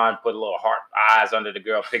where Amon put a little heart eyes under the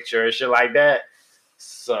girl picture and shit like that.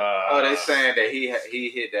 So, they saying that he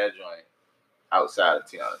hit that joint outside of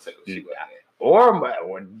Teyana Taylor. She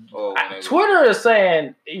Twitter is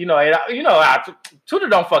saying, Twitter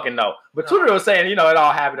don't fucking know, but Twitter was saying, it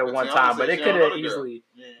all happened at one time, but it could have easily,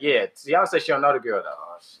 Teyana said she don't know the girl though.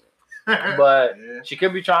 Oh, shit. But she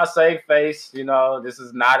could be trying to save face. This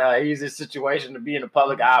is not an easy situation to be in the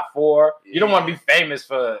public eye for. You don't want to be famous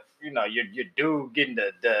for, your dude getting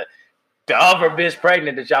the other bitch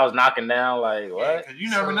pregnant that y'all was knocking down. Like, what? You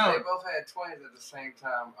never know. They both had twins at the same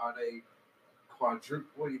time. Are they quadruple?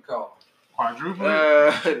 What do you call them? Quadruple?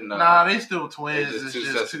 No. Nah, they still twins. It's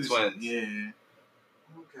just two twins. Yeah.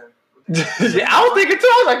 Okay. Yeah, I was thinking too.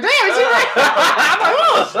 I was like, damn,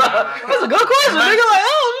 that's a good question.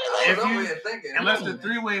 Unless the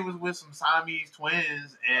three-way was with some Siamese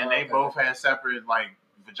twins and they both had separate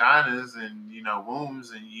vaginas and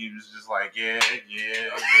wombs, and you was just like, yeah.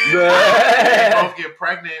 They both get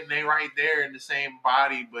pregnant and they right there in the same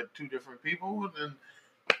body but two different people. Then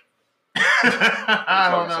I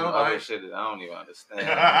don't know. Other shit that I don't even understand.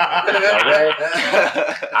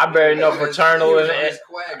 I barely know fraternal and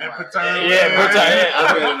paternal. Yeah, paternal.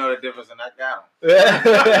 I barely know the difference, and I got them.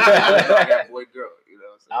 I got boy, girl. You know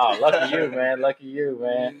what I'm saying? Oh, lucky you, man. Lucky you,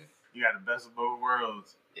 man. You got the best of both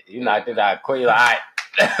worlds. You knocked it out quick. Like,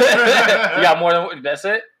 all right. You got more than that's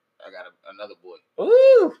it? I got another boy.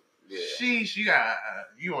 Ooh. Yeah. Sheesh, you got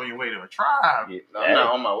you on your way to a tribe. Yeah. No, I'm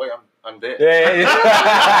not on my way. I'm dead. Yeah.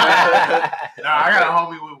 Nah, I got a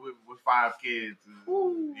homie with 5 kids.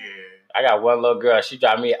 Yeah. I got one little girl. She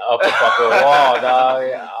dropped me up the fucking wall, dog.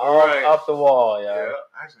 Up the wall, yo. Yeah.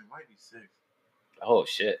 Actually, it might be 6. Oh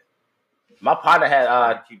shit. My partner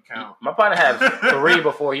had keep count. My partner had 3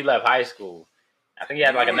 before he left high school. I think he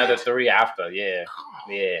had like another 3 after. Yeah.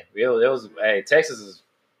 Yeah. It was hey, Texas is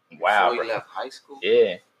wow. Before he left high school?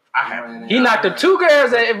 Yeah. He knocked the 2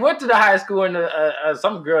 girls that went to the high school and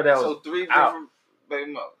some girl that was so 3 different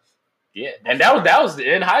baby mothers. Yeah, and that was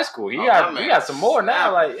in high school. He got some more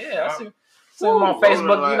now. Like I see him on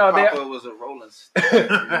Facebook. Like you know, Papa was a rolling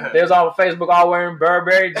they was on Facebook all wearing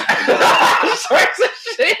Burberry shorts and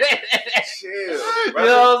shit. Chill, you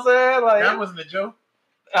know what I'm saying? Like that wasn't a joke.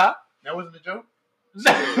 Huh? That wasn't a joke. No,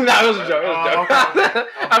 it was a joke. It was a joke. Okay.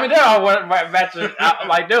 I mean, they're all matching.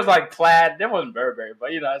 Like there was like plaid. There wasn't Burberry,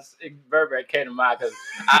 but you know, Burberry came to mind because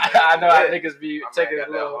I know how niggas be taking a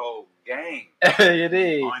little whole gang. You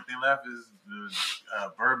did. Only thing left is the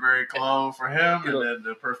Burberry cologne for him, and then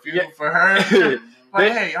the perfume for her.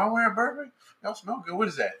 Like, hey, y'all wearing Burberry? Y'all smell good. What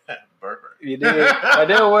is that? Burberry. You did. But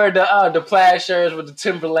they were wearing the plaid shirts with the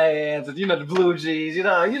Timberlands and the blue jeans. You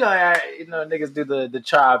know, niggas do the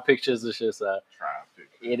tribe pictures and shit. So tribe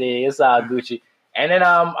pictures. It is. It's all Gucci. And then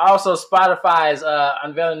also Spotify is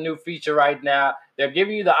unveiling a new feature right now. They're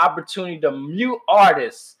giving you the opportunity to mute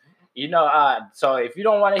artists. You know, so if you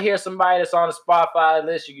don't want to hear somebody that's on the Spotify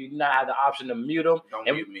list, you now have the option to mute them. Don't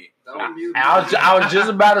mute me. Don't mute me. I was just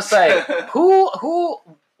about to say, who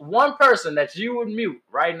one person that you would mute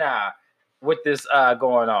right now with this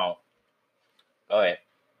going on? Go ahead.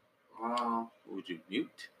 Who would you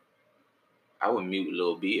mute? I would mute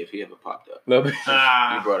Lil B if he ever popped up. Lil B. You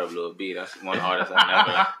brought up Lil B. That's one artist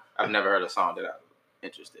I've never heard a song that I'm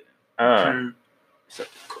interested in.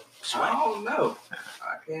 I don't know.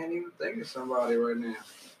 I can't even think of somebody right now.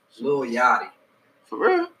 Lil Yachty. For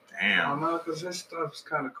real? Damn. I don't know, because his stuff's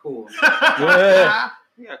kind of cool. Yeah.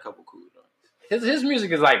 He got a couple cool ones. His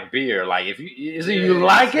music is like beer. Like if you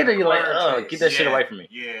like it or you're like, get that shit away from me.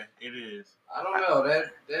 Yeah, it is. I don't know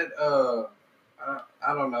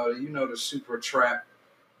I don't know. You know the super trap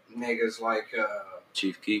niggas like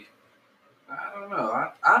Chief Keef. I don't know.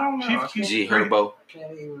 I don't know. Chief Keef. G Herbo.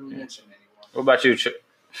 Can't even mention anyone. What about you?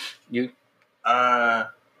 You? Ice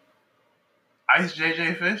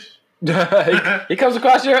JJ Fish. he comes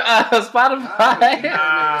across your Spotify. Man,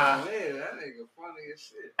 that nigga funny as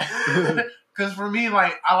shit. Because for me,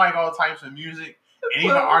 like I like all types of music, and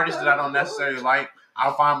even artists that I don't necessarily like,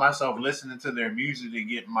 I'll find myself listening to their music to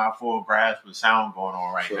get my full grasp of sound going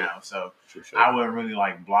on right now. So I wouldn't really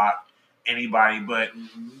like block anybody, but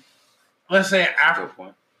let's say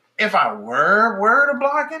if I were to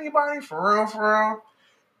block anybody for real,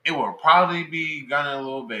 it would probably be Gunna and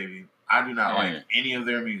Lil Baby. I do not like any of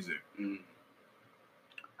their music.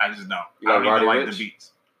 I just don't. I don't even like the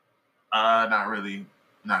beats. Not really.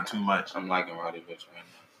 Not too much. I'm liking Roddy Ricch right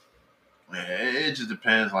now. Yeah, it just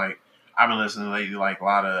depends. Like I've been listening lately, like a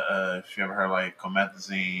lot of if you ever heard like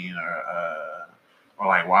Comethazine or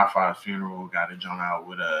like Wi-Fi Funeral got a joint out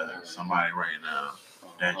with somebody right now.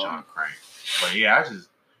 That joint crank. But yeah,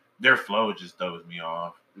 their flow just throws me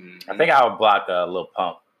off. I think I would block Lil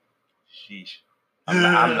Pump. Sheesh.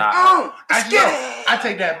 I'm not. I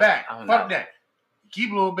take that back. Fuck that.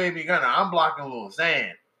 Keep Lil Baby Gunna. I'm blocking Lil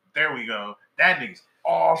Xan. There we go. That nigga's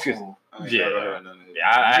awful.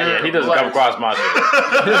 Yeah, he doesn't come across my shit.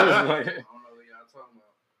 I don't know what y'all talking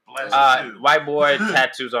about. White boy,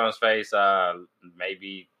 tattoos on his face.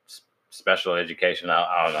 Maybe special education.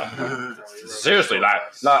 I don't know. Seriously,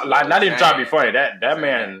 not even trying to be funny. That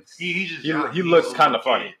man, he looks kind of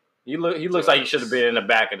funny. He looks like he should have been in the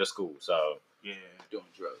back of the school. So yeah, doing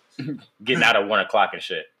drugs, getting out at 1 o'clock and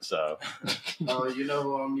shit. So you know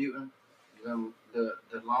who I'm muting? The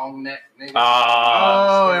long neck niggas.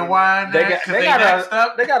 And why they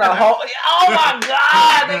got a whole. Oh my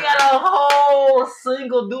god! They got a whole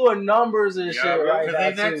single doing numbers and shit right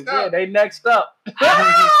now. They next up.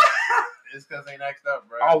 It's because they next up,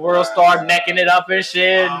 bro. All World Star necking it up and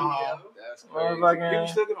shit. That's crazy. You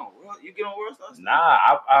still get on? You get on World Star? Nah,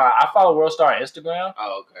 I follow World Star on Instagram.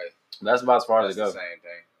 Oh, okay. That's about as far as it goes. The same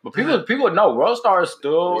thing. But people know World Star is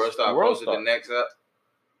still World Star posted the next up.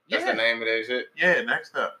 That's the name of that shit? Yeah,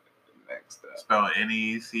 Next Up. Spelled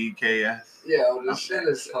NECKS. Yeah, this shit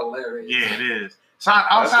is hilarious. Yeah, it is. So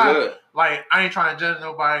outside, like, I ain't trying to judge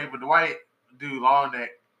nobody, but the white dude, long neck,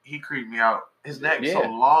 he creeped me out. His neck's so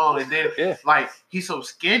long, and then like he's so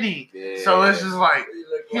skinny, so it's just like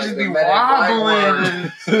he just be wobbling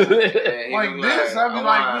and like this. I'd be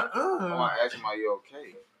like, I want to ask him, are you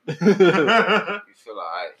okay? You feel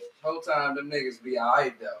alright? Whole time them niggas be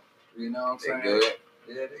alright though. You know what I'm saying? Good.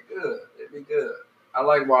 Yeah, they good. They be good. I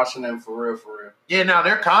like watching them for real. Yeah, now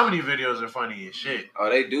their comedy videos are funny as shit.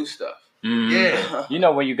 Oh, they do stuff. Mm-hmm. Yeah. You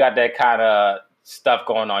know, when you got that kind of stuff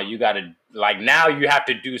going on, you got to, like, now you have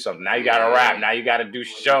to do something. Now you got to rap. Now you got to do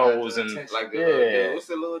shows. And like, what's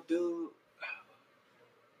the little dude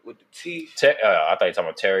with the teeth? I thought you were talking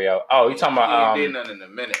about Terrio. Oh, you talking about... He did nothing in a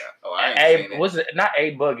minute. Oh, I ain't seen it. Was it not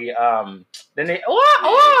A Boogie? Then they...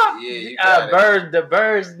 the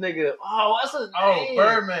Birds nigga. Oh, what's his name? Oh,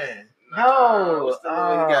 Birdman. No.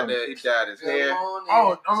 He dyed his hair.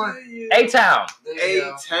 A-Town. A-Town.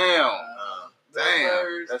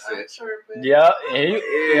 Damn, that's it. Yeah,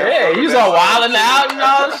 he was all wilding out and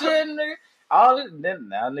all shit, nigga.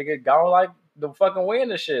 Now nigga gone like the fucking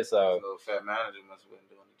wind and shit. So little fat manager must have been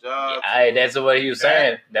doing the job. Hey, that's what he was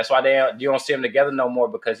saying. That's why you don't see them together no more,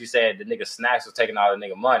 because he said the nigga Snacks was taking all the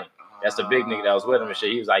nigga money. That's the big nigga that was with him and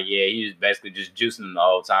shit. He was like, yeah, he was basically just juicing him the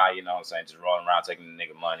whole time, you know what I'm saying? Just rolling around taking the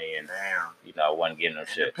nigga money and, you know, wasn't getting no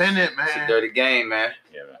shit. Independent, man. It's a dirty game, man.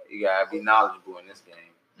 Yeah, man. You gotta be knowledgeable in this game.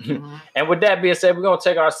 And with that being said, we're going to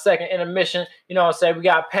take our second intermission. You know what I'm saying? We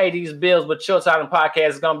got to pay these bills, but Chill Time Podcast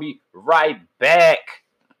is going to be right back.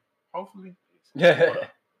 Hopefully. Yeah.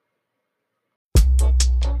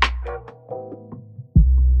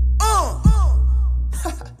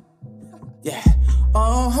 Yeah.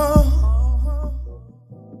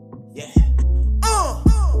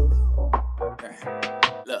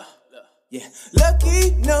 Look. Yeah.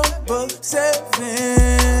 Lucky number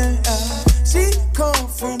 7. She come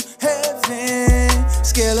from heaven.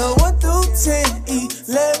 Scale of 1 through 10,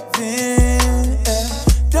 11.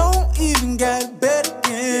 Don't even got it better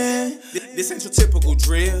again. This ain't your typical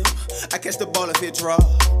drill. I catch the ball if it draw.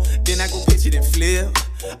 Then I go pitch it and flip.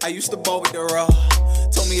 I used to ball with the raw.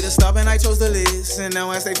 Told me to stop and I chose to listen.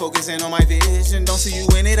 Now I stay focusing on my vision. Don't see you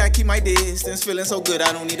in it, I keep my distance. Feeling so good,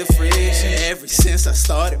 I don't need a friction. Ever since I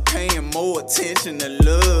started paying more attention to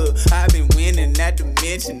love, I've been winning that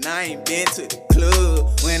dimension. I ain't been to the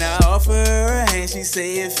club. When I offer her a hand, she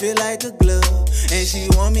say it feel like a glove. And she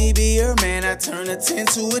want me be her man, I turn a 10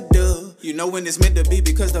 to a dub. You know when it's meant to be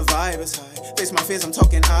because the vibe is high. Face my fears, I'm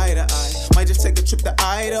talking eye to eye. Might just take a trip to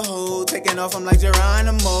Idaho. Taking off, I'm like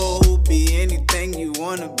Geronimo. Be anything you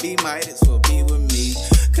wanna be, might as well be with me.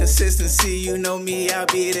 Consistency, you know me, I'll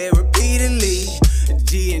be there repeatedly.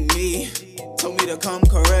 G and me told me to come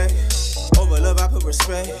correct. Over love, I put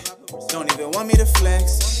respect. Don't even want me to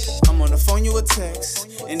flex. I'm on the phone, you a text.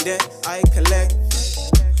 In debt, I collect.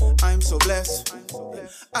 I'm so blessed.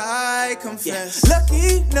 I confess. Yeah.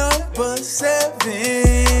 Lucky number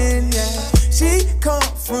 7. Yeah. She come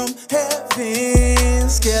from heaven.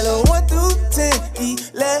 Scale of 1 through 10,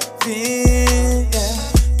 11.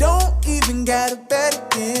 Yeah. Don't even got a bet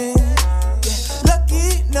again. Yeah.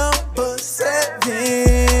 Lucky number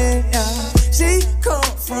 7. Yeah. She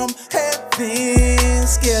come from heaven.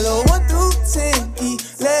 Scale of 1 through 10,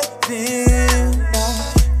 11.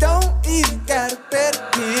 Yeah. Don't even got a bet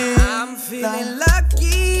again. I'm feeling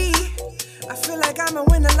lucky. I feel like I'ma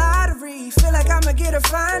win the lottery. Feel like I'ma get a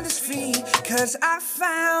finder's fee. Cause I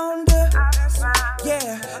found her.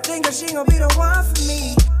 Yeah, thinking she gon' be the one for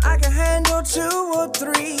me. I can handle 2 or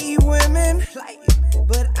 3 women.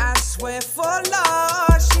 But I swear for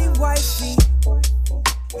Lord, she wifey.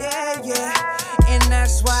 Yeah. And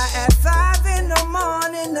that's why at 5 in the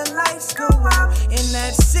morning the lights go out. And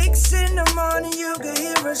at 6 in the morning you can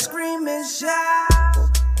hear her scream and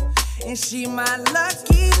shout. And she my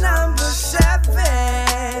lucky number 7,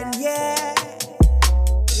 yeah.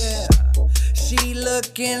 She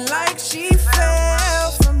looking like she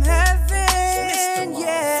fell from heaven,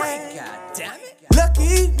 yeah. God damn it.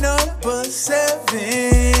 Lucky number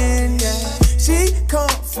 7, yeah. She come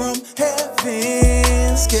from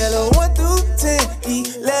heaven. Scale of 1 through 10,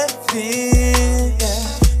 11,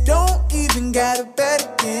 yeah. Don't even gotta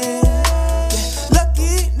bet again. Yeah.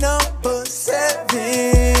 Lucky number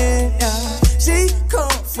 7. She come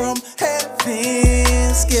from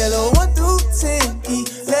heaven. Scale of 1 through 10,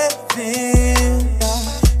 11.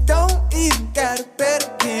 Don't even gotta bet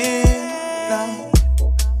again. No.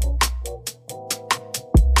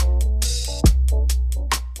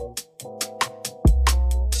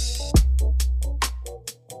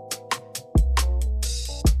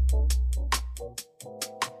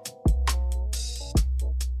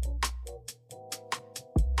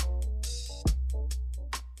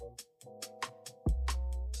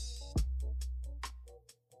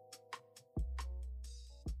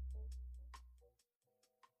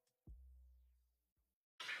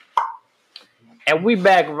 And we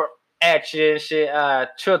back at you and shit.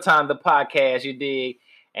 Chill Time, the podcast, you dig.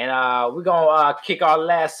 And we're going to kick our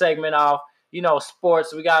last segment off. You know,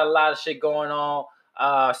 sports. We got a lot of shit going on.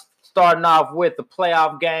 Starting off with the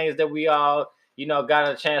playoff games that we all, you know,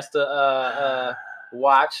 got a chance to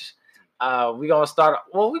watch. We're going to start.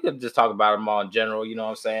 Well, we could just talk about them all in general. You know what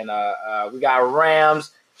I'm saying? We got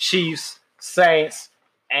Rams, Chiefs, Saints,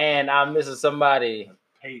 and I'm missing somebody.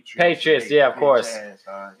 Patriots, yeah, of course.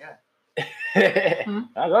 Yeah.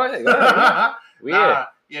 Go ahead. Yeah,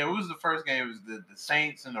 it was the first game. It was the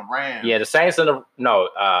Saints and the Rams. Yeah, the Saints and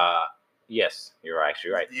the yes, you're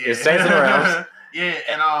actually right. Yeah. The Saints and the Rams. Yeah,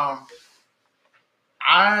 and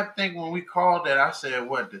I think when we called that, I said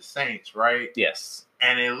the Saints, right? Yes.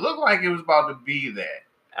 And it looked like it was about to be that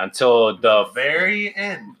until the very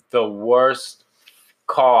end. The worst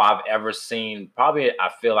call I've ever seen. Probably, I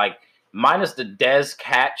feel like minus the Dez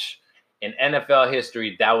catch. In NFL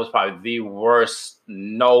history, that was probably the worst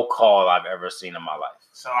no call I've ever seen in my life.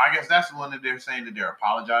 So I guess that's the one that they're saying that they're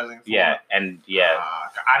apologizing for. Yeah, and yeah.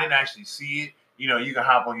 I didn't actually see it. You know, you can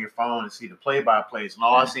hop on your phone and see the play-by-plays, and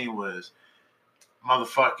all I seen was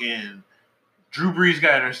motherfucking Drew Brees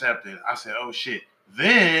got intercepted. I said, oh, shit.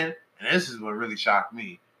 Then, and this is what really shocked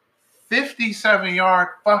me, 57-yard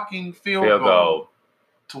fucking field goal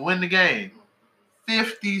to win the game.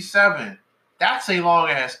 57. That's a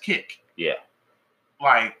long-ass kick. Yeah.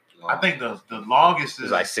 Like, I think the longest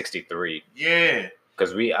is like 63. Yeah.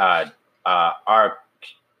 Because we our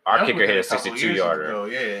kicker hit a 62-yarder.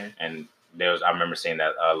 Yeah. And I remember seeing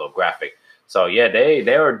that little graphic. So yeah, they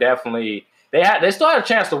were definitely they still had a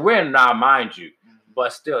chance to win now, mind you.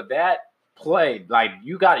 But still that play, like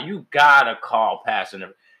you gotta call pass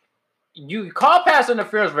interference. You call pass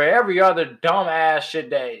interference for every other dumb ass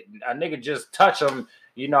shit that a nigga just touch him.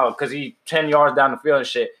 You know, because he 10 yards down the field and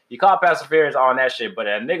shit. You call pass interference on that shit, but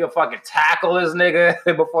a nigga fucking tackle this nigga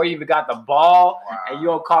before you even got the ball, and you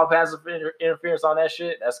don't call pass interference on that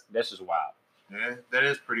shit. That's just wild. Yeah, that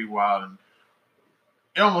is pretty wild. And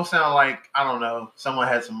it almost sounded like, I don't know, someone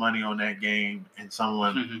had some money on that game and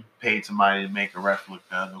someone paid somebody to make a ref look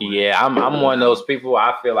the other way. Yeah, I'm one of those people.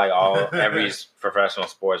 I feel like every professional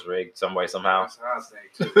sports rigged some way, somehow. That's what I say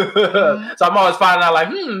too. So I'm always finding out like,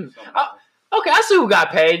 okay, I see who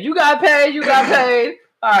got paid. You got paid.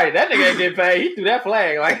 All right, that nigga ain't get paid. He threw that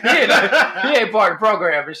flag. Like, he ain't part of the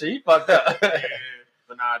program and shit. He fucked up. Yeah,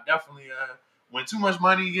 but nah, definitely, when too much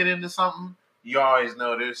money you get into something, you always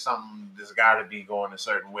know there's something that's got to be going a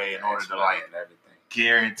certain way in order to, like,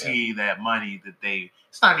 guarantee that money that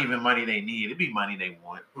it's not even money they need. It'd be money they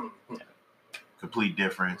want. Complete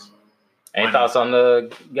difference. Any thoughts on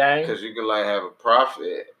the game? Because you could, like, have a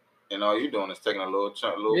profit. And all you doing is taking a little piece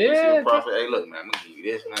of the profit. Hey, look, man, I'm going to give you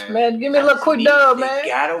this, man. Man, give me a little quick dub, man.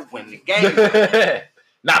 You got to win the game.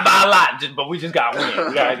 Not by a lot, but we just got to win.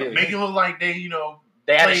 We gotta make it look like they,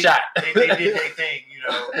 they had a shot. They did their thing,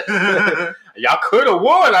 Y'all could have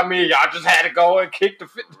won. I mean, y'all just had to go and kick the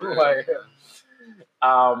fit.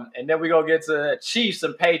 And then we going to get to Chiefs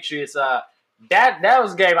and Patriots. That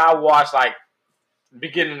was a game I watched, like,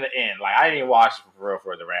 beginning to end. Like, I didn't even watch for real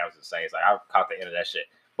for the Rams and Saints. Like, I caught the end of that shit.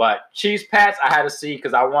 But Chiefs, Pats, I had to see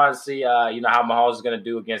because I wanted to see, how Mahomes is going to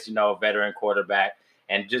do against, a veteran quarterback.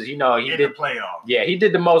 And just, he did the playoff. Yeah, he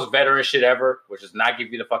did the most veteran shit ever, which is not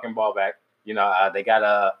give you the fucking ball back. They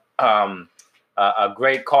got a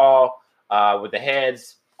great call with the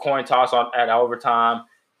heads, coin toss at overtime.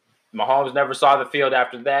 Mahomes never saw the field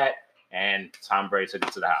after that, and Tom Brady took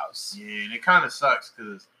it to the house. Yeah, and it kind of sucks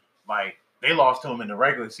because, like, they lost to him in the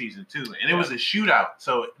regular season, too. And it was a shootout.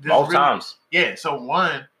 So both times. Yeah, so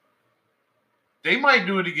one, they might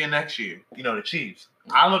do it again next year, the Chiefs.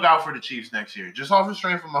 I look out for the Chiefs next year, just off the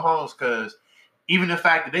strength of Mahomes, because even the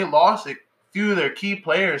fact that they lost a few of their key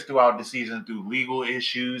players throughout the season through legal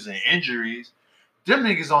issues and injuries, them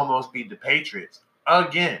niggas almost beat the Patriots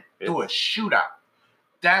again through a shootout.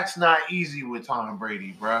 That's not easy with Tom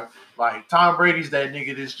Brady, bro. Like, Tom Brady's that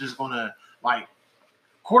nigga that's just going to, like,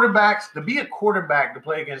 quarterbacks, to be a quarterback to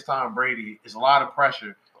play against Tom Brady is a lot of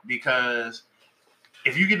pressure because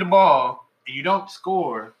if you get the ball and you don't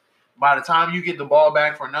score, by the time you get the ball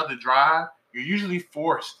back for another drive, you're usually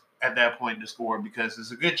forced at that point to score because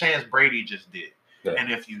there's a good chance Brady just did. Yeah.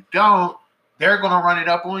 And if you don't, they're going to run it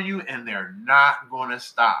up on you and they're not going to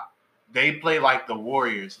stop. They play like the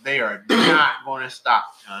Warriors. They are not going to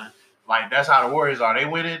stop, son. Like, that's how the Warriors are. They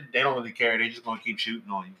winning. They don't really care. They just going to keep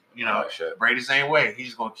shooting on you. Brady same way. He's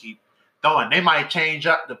just going to keep throwing. They might change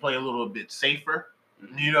up to play a little bit safer,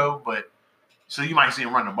 but so you might see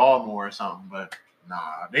him run the ball more or something. But,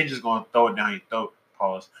 nah, they just going to throw it down your throat.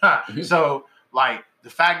 Pause. So, like, the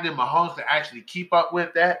fact that Mahomes can actually keep up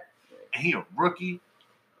with that and he a rookie.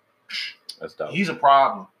 That's dope. He's a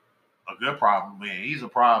problem. A good problem, man. He's a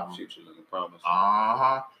problem. Future looking promise.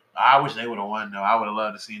 Uh-huh. I wish they would have won, though. I would have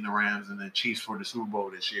loved to see the Rams and the Chiefs for the Super Bowl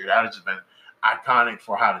this year. That would have just been iconic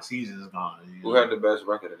for how the season is gone. Who had the best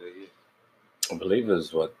record of the year? I believe it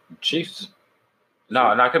was Chiefs.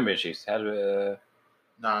 No, not could be Chiefs. Had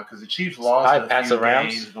because the Chiefs lost a few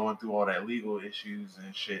Rams games going through all that legal issues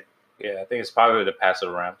and shit. Yeah, I think it's probably the pass of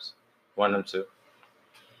the Rams. One of them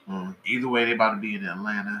two. Either way, they about to be in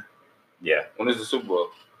Atlanta. Yeah. When is the Super Bowl?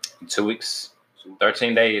 2 weeks.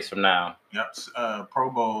 13 days from now. Yep. Pro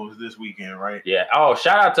Bowls this weekend, right? Yeah. Oh,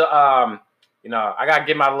 shout out to I gotta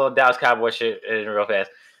get my little Dallas Cowboy shit in real fast.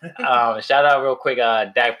 Shout out real quick,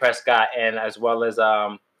 Dak Prescott and as well as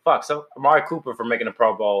Amari Cooper for making the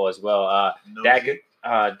Pro Bowl as well. Dak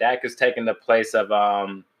is taking the place of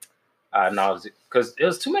because it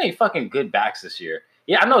was too many fucking good backs this year.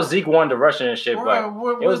 Yeah, I know Zeke won the rushing and shit, but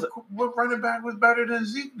what running back was better than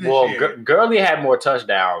Zeke this year? Well, Gurley had more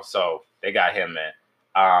touchdowns, so they got him in.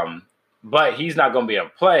 But he's not going to be able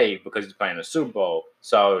to play because he's playing the Super Bowl.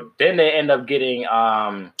 So then they end up getting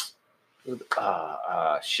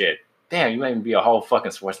shit. Damn, you made me be a whole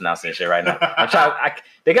fucking sports announcer and shit right now.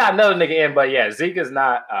 They got another nigga in, but yeah, Zeke is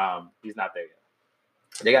not. He's not there yet.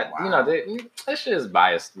 They got that shit is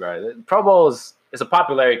biased, bro. Pro Bowl it's a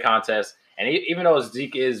popularity contest, and even though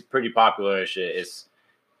Zeke is pretty popular and shit, it's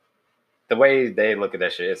the way they look at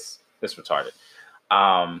that shit. It's retarded.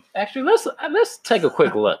 Actually, let's take a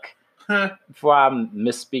quick look before I'm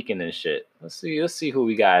misspeaking and shit. Let's see who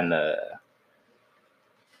we got in the.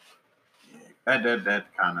 That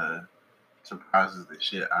kind of surprises the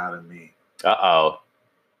shit out of me. Oh,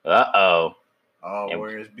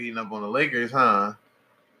 Warriors beating up on the Lakers, huh?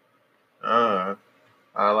 I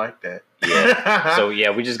like that. Yeah. So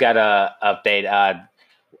yeah, we just got a update.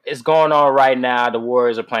 It's going on right now. The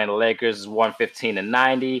Warriors are playing the Lakers. It's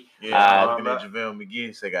 115-90. Yeah, looking at JaVale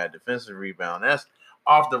McGee, they got a defensive rebound. That's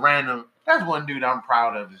off the random. That's one dude I'm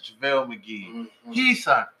proud of is JaVale McGee. Mm-hmm. He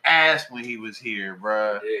sucked ass when he was here,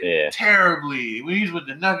 bro. Yeah. Terribly. When he was with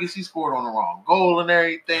the Nuggets, he scored on the wrong goal and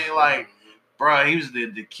everything. Like, bro, he was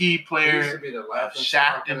the key player. He used to be the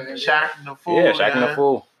Shaq and the Fool. Yeah, Shaq and the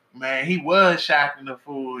Fool. Man, he was Shaq and the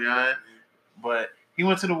Fool, yeah. But he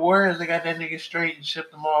went to the Warriors. They got that nigga straight and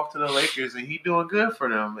shipped him off to the Lakers, and he doing good for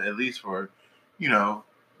them, at least for,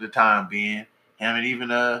 the time being. Him and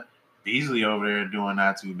even Beasley over there doing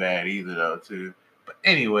not too bad either, though, too. But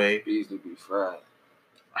anyway. Beasley be fried.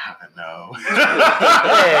 I don't know.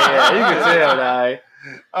 yeah, you can tell, right?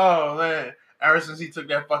 Oh, man. Ever since he took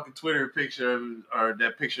that fucking Twitter picture or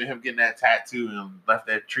that picture of him getting that tattoo and left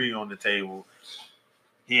that tree on the table,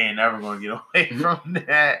 he ain't never going to get away from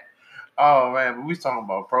that. Oh, man, but we talking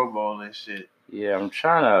about Pro Bowl and shit. Yeah, I'm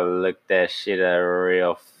trying to look that shit up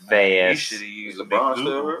real fast. He should have used LeBron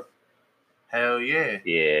still hurt? Hell yeah.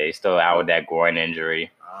 Yeah, he's still out with that groin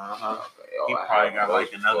injury. Uh-huh. He probably got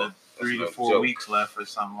like another 3 to 4 weeks left or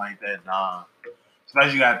something like that. Nah.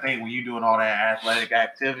 Especially you got to think when you're doing all that athletic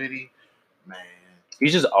activity, man.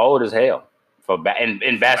 He's just old as hell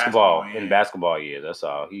in basketball. Yeah. In basketball, yeah, that's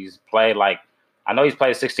all. He's played I know he's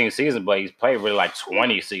played 16 seasons, but he's played really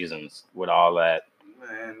 20 seasons with all that.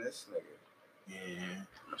 Man, this nigga. Yeah.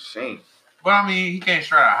 Machine. But I mean, he came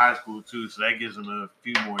straight out of high school too, so that gives him a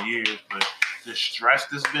few more years. But the stress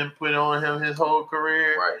that's been put on him his whole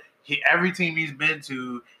career, right? Every team he's been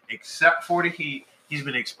to, except for the Heat, he's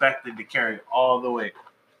been expected to carry all the way.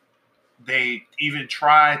 They even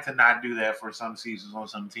tried to not do that for some seasons on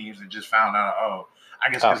some teams and just found out,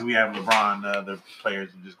 I guess because we have LeBron, the other players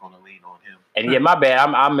are just going to lean on him. And yeah, my bad.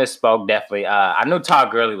 I misspoke, definitely. I knew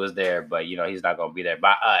Todd Gurley was there, but, he's not going to be there.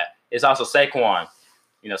 But it's also Saquon.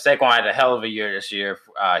 Saquon had a hell of a year this year.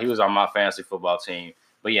 He was on my fantasy football team.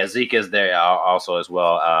 But, yeah, Zeke is there also as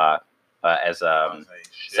well as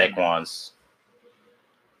Saquon's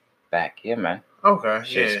back. Yeah, man. Okay.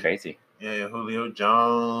 Shit's crazy. Yeah, Julio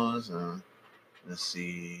Jones. Let's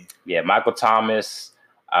see. Yeah, Michael Thomas,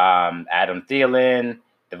 Adam Thielen,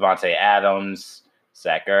 Devontae Adams,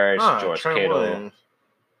 Zach Ertz, George Trent Kittle. Williams.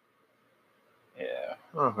 Yeah.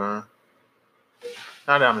 Okay.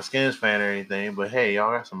 Not that I'm a Skins fan or anything, but hey,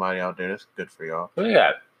 y'all got somebody out there that's good for y'all. Who you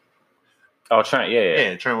got? Oh, Trent.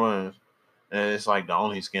 Yeah, Trent Williams. And it's like the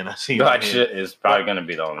only skin I see. That shit is probably going to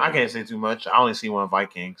be the only. I can't say too much. I only see one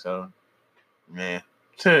Viking, so man.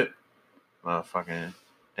 Motherfucking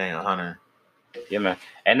Daniel Hunter. Yeah, man.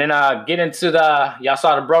 And then get into y'all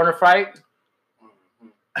saw the Broner fight?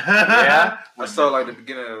 Yeah. I saw the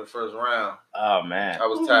beginning of the first round. Oh, man. I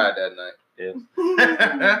was tired that night. Yeah.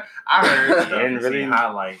 I heard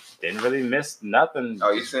highlights. Didn't really miss nothing.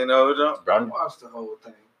 Oh, you seen the whole jump? I watched the whole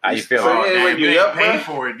thing. How you feeling? So you didn't pay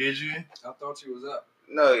for it, did you? I thought you was up.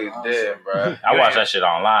 No, you did, bro. I watched that shit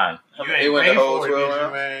online. You ain't pay for it, did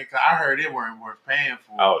you, man? Cause I heard it weren't worth paying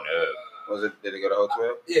for. Oh no. Was it? Did it go to whole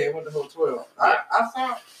 12? Yeah, it went to whole 12. I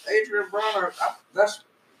thought Adrian Bronner. That's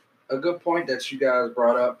a good point that you guys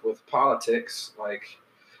brought up with politics, like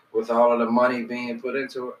with all of the money being put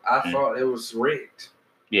into it. I thought it was rigged.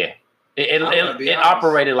 Yeah. It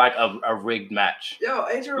operated like a rigged match. Yo,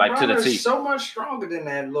 Adrian like Bronner is so much stronger than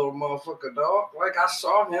that little motherfucker, dog. Like, I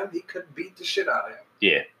saw him. He could beat the shit out of him.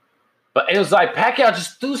 Yeah. But it was like Pacquiao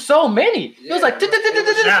just threw so many. It was like...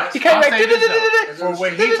 He came back... For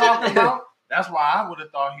what he talking about, that's why I would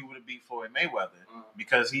have thought he would have beat Floyd Mayweather.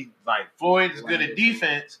 Because Floyd is good at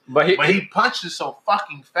defense, but he punches so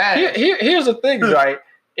fucking fast. Here's the thing, right?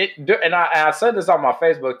 And I said this on my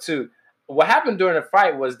Facebook, too. What happened during the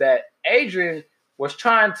fight was that Adrian was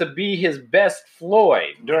trying to be his best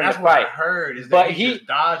Floyd during the fight. What I heard is that he just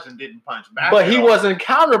dodged and didn't punch back. But he wasn't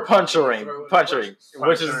counter punching,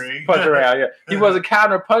 which is punch around. Yeah, he wasn't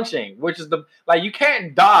counter punching, which is you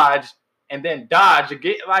can't dodge and then dodge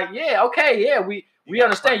again. We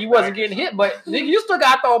understand you wasn't getting hit, but nigga, you still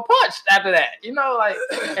got to throw a punch after that. You know,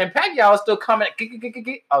 and Pacquiao was still coming.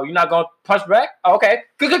 Oh, you're not gonna punch back? Oh, okay.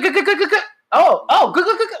 You're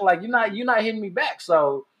not hitting me back.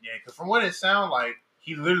 So yeah, because from what it sounds like,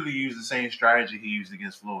 he literally used the same strategy he used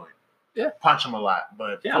against Floyd. Yeah, punch him a lot,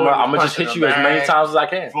 but yeah, I'm gonna just hit you as many times as I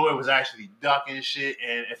can. Floyd was actually ducking shit,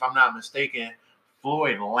 and if I'm not mistaken,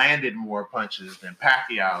 Floyd landed more punches than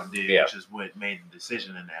Pacquiao did, which is what made the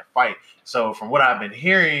decision in that fight. So from what I've been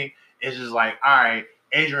hearing, it's just like, all right,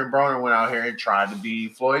 Adrian Broner went out here and tried to be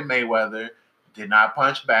Floyd Mayweather, did not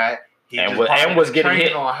punch back. He was getting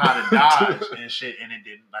hit on how to dodge and shit, and it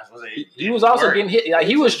didn't. He was also getting hit. Like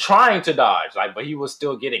he was trying to dodge, but he was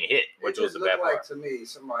still getting hit, which was the bad part. Like to me,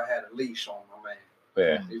 somebody had a leash on my man.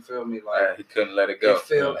 Yeah, you feel me? Like he couldn't let it go.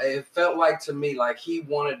 It felt like to me like he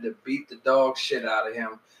wanted to beat the dog shit out of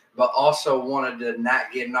him, but also wanted to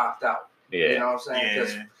not get knocked out. Yeah, you know what I'm saying?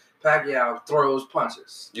 Because Pacquiao throws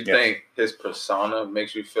punches. You think his persona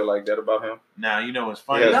makes you feel like that about him? Now, you know what's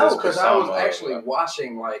funny? No, because I was actually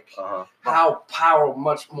watching how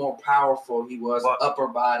much more powerful he was, upper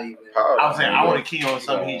body. I want to key on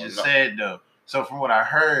something he just said, though. So from what I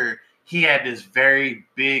heard, he had this very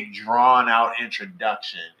big, drawn-out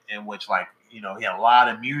introduction in which, he had a lot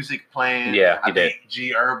of music playing. Yeah, I think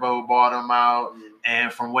G Herbo bought him out,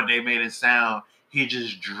 and from what they made it sound, he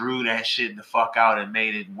just drew that shit the fuck out and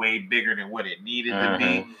made it way bigger than what it needed to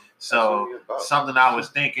be. So something I was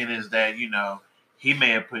thinking is that, he may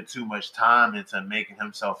have put too much time into making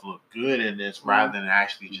himself look good in this rather than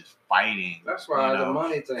actually just fighting. That's why the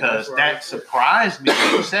money thing. Because that surprised me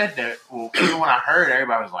when you said that. Well, even when I heard,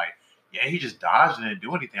 everybody was like, yeah, he just dodged and didn't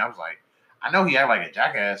do anything. I was like, I know he act like a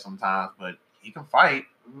jackass sometimes, but he can fight.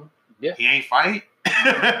 Yeah. He ain't fight.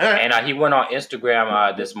 And he went on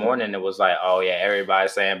Instagram this morning. It was like, oh yeah,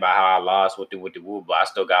 everybody's saying about how I lost with the woo, but I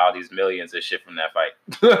still got all these millions and shit from that fight.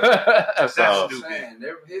 So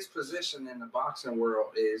his position in the boxing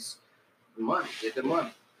world is money. Get the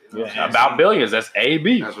money. Yeah, about billions. That's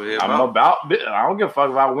AB. That's what I'm about. I don't give a fuck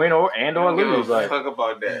about win or lose. Like, fuck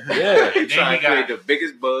about that. Yeah, he trying to create the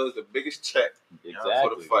biggest buzz, the biggest check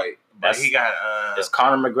for the fight. But he got it's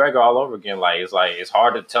Conor McGregor all over again. It's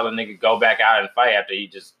hard to tell a nigga go back out and fight after he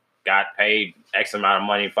just got paid X amount of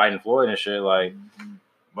money fighting Floyd and shit. But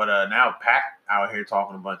now Pac out here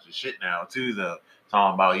talking a bunch of shit now too. Though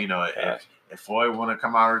talking about if Floyd want to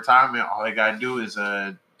come out of retirement, all they gotta do is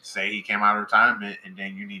say he came out of retirement, and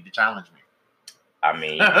then you need to challenge me. I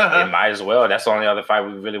mean, it might as well. That's the only other fight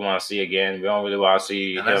we really want to see again. We don't really want to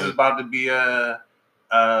see him. This is about to be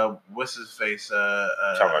what's his face?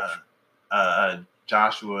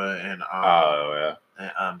 Joshua and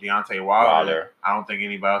Deontay Wilder. I don't think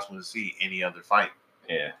anybody else wants to see any other fight.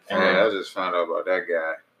 Yeah. I just found out about that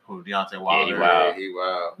guy. Who, Deontay Wilder? Yeah, he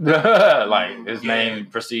wild. His name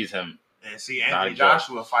precedes him. And see, Anthony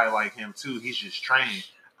Joshua fight like him too. He's just trained.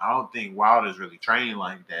 I don't think Wilder's really trained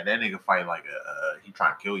like that. That nigga fight like he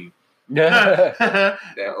trying to kill you. That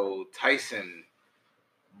old Tyson.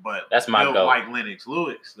 But that's my goal. Like Lennox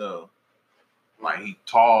Lewis though. Like he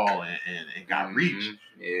tall and got reach.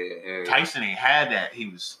 Yeah. Tyson ain't had that. He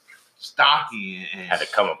was stocky and had to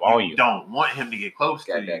come up on you. Don't want him to get close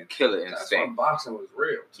to you. That killer instinct. That's when boxing was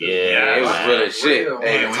real. Too. Yeah, it was real as shit.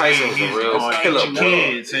 Hey, Tyson was a real killer.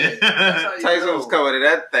 Kids. Tyson was coming to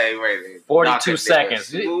that thing right there. 42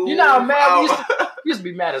 seconds. You know how mad we used to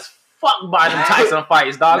be mad as fuck by them Tyson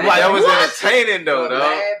fights, dog. Man, like that was what? entertaining though, dog.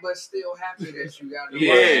 Mad, but still happy that you got the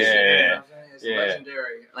Yeah. money. You know what I'm saying? It's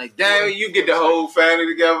legendary. Like, damn, you get the whole family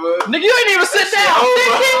together. Nigga, you ain't even sit down.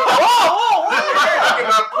 Whoa. I get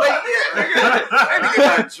my plate yet. I didn't get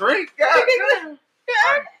my drink. God.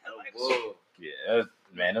 Whoa. Yeah,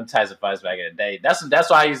 man, them Tyson fights back in the day. That's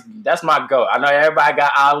why that's my goat. I know everybody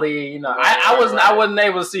got Ali. You know, I wasn't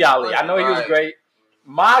able to see Ali. I know he was great.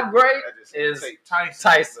 My great is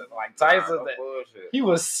Tyson. Like Tyson, he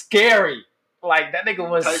was scary. Like that nigga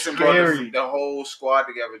was Tyson scary. brought the whole squad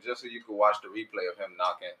together just so you could watch the replay of him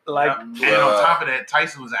knocking. Like, and on top of that,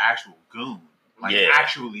 Tyson was an actual goon. Like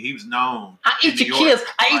actually, he was known. I eat your kids.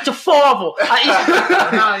 I eat your father.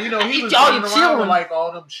 He was all your children. with, like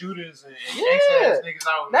all them shooters and ex-ass niggas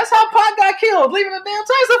out. That's how Pac got killed, leaving a damn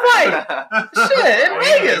Tyson fight. Shit, in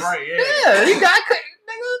Vegas. Right, yeah, he got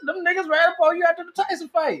nigga. Them niggas ran up on you after the Tyson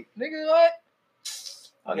fight, nigga. What?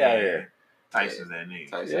 Okay, out here. Tyson's that nigga.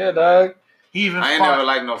 Tyson. Yeah, dog. He even I ain't never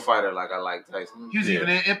liked no fighter like I like Tyson. He was even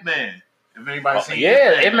in Ip Man. If anybody seen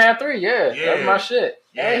Ip Man 3, that's my shit.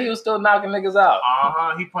 Yeah. And he was still knocking niggas out.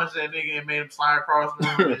 He punched that nigga and made him slide across the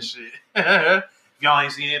room and shit. If y'all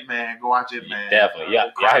ain't seen Ip Man, go watch Ip Man. Definitely,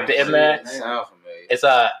 yeah. Y'all have the Ip Man. Sound familiar. It's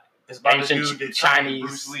it's about ancient the dude that Chinese.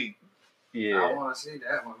 Bruce Lee. Yeah. I want to see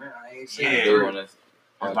that one, man. I ain't seen Yeah. it. It's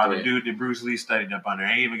about the dude that Bruce Lee studied up under.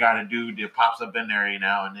 Ain't even got a dude that pops up in there every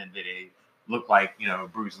now and then that they look like,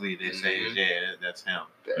 Bruce Lee. They say, that's him.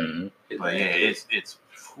 Mm-hmm. But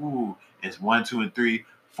it's 1, 2, and 3.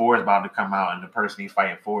 4 is about to come out, and the person he's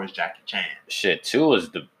fighting for is Jackie Chan. Shit, 2 is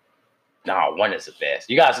 1 is the best.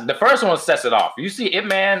 You guys, the first one sets it off. You see Ip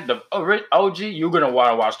Man, the OG, you're gonna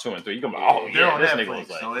want to watch 2 and 3. You're gonna be they're on this Netflix, nigga was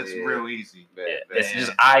like, so it's real easy. It's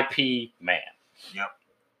just IP man. Yep.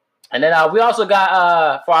 And then we also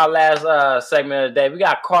got for our last segment of the day, we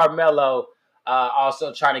got Carmelo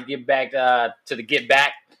also trying to get back to the get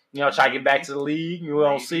back. Try to get back to the league. You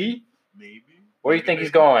don't see. Maybe. Where do you think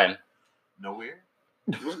he's going? Nowhere.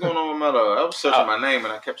 What's going on with Melo? I was searching my name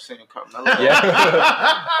and I kept seeing Carmelo.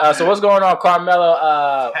 Yeah. So what's going on,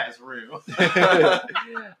 Carmelo? That's real.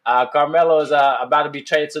 Carmelo is about to be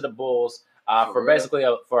traded to the Bulls for basically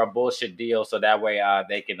for a bullshit deal, so that way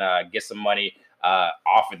they can get some money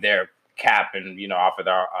off of their cap and off of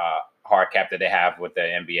their hard cap that they have with the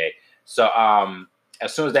NBA. So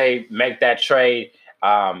as soon as they make that trade,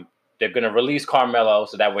 they're going to release Carmelo,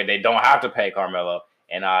 so that way they don't have to pay Carmelo.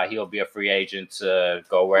 And he'll be a free agent to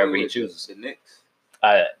go wherever he chooses. The Knicks?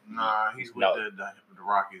 Nah, he's with the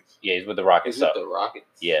Rockets. Yeah, he's with the Rockets. He's with the Rockets?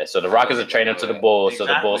 Yeah, so the Rockets are trading him to the Bulls, so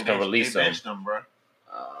the Bulls can release him. They benched him, bro.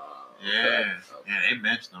 Yeah, they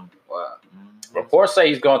benched him. Wow. Reports say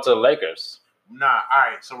he's going to the Lakers. Nah, all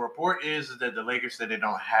right. So report is that the Lakers said they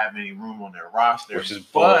don't have any room on their roster, which is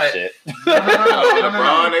bullshit.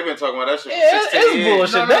 LeBron, they've been talking about that shit.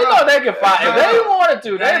 It's bullshit. They know they can fight if they wanted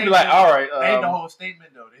to. They'd be like, all right. They had the whole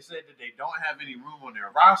statement though. They said that they don't have any room on their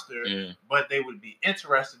roster, but they would be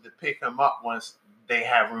interested to pick him up once they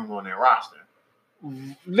have room on their roster.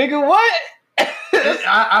 Nigga, what?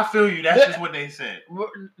 I feel you. That's just what they said.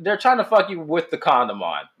 They're trying to fuck you with the condom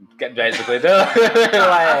on, basically.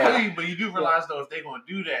 I feel you, but you do realize though, if they're gonna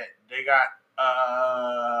do that, they got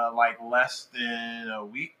like less than a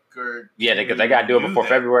week or because they got to do it before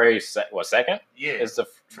February 2nd. Yeah, it's the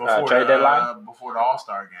trade deadline before the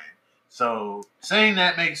All-Star game. So saying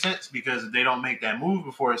that makes sense because they don't make that move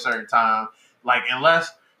before a certain time. Like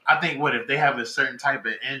unless I think if they have a certain type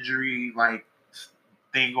of injury like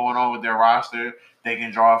thing going on with their roster, they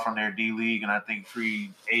can draw from their D League and I think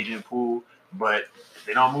free agent pool. But if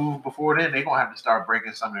they don't move before then, they're gonna have to start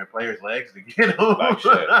breaking some of their players' legs to get them.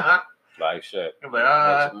 Like shit.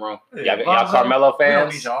 Y'all Carmelo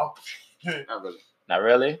fans? We don't need y'all. Not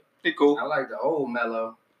really. He cool. I like the old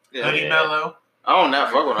Melo. Hoodie Melo. I don't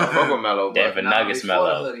not fuck with him. I fuck with Melo. Denver Nuggets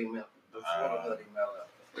Melo. Before the Hoodie Melo.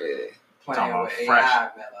 Yeah. Playing with fresh. AI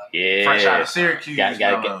Melo. Yeah. Fresh out of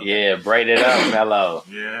Syracuse. Braided up Melo.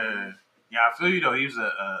 Yeah, I feel you though. He was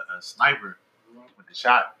a sniper with the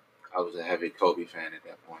shot. I was a heavy Kobe fan at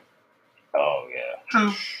that point. Oh yeah.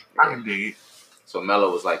 True. I can dig it. So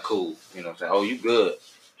Melo was like cool. You know what I'm saying? Oh, you good.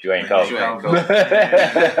 You ain't Kobe.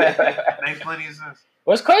 Makes plenty of sense.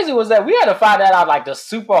 What's crazy was that we had to find that out like the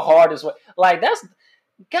super hardest way. Like that's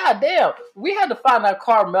goddamn. We had to find out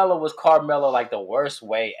Carmelo was Carmelo like the worst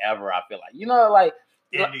way ever. I feel like like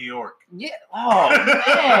in New York. Yeah. Oh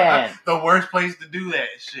man. The worst place to do that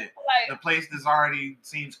shit. Like the place that's already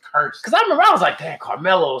seems cursed. Because I remember I was like, damn,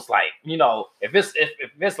 Carmelo's like, if it's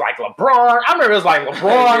like LeBron, I remember it was like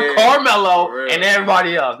LeBron, Carmelo, and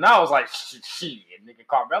everybody else. Now I was like, shit, nigga,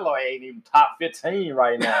 Carmelo ain't even top 15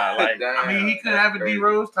 right now. Like, damn, I mean, he could have a D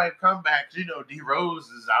Rose type comeback. You know, D Rose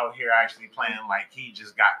is out here actually playing like he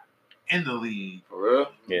just got in the league. For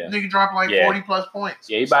real? Yeah. Nigga dropped like 40 plus points.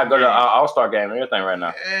 Yeah, he about to go to All-Star game and everything right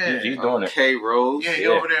now. Yeah. He's doing it. K Rose. Yeah, he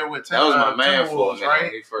over there with that was my man for him, right?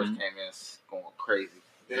 When he first came in, going crazy.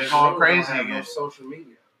 They're going crazy again. No social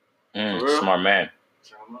media. Smart man.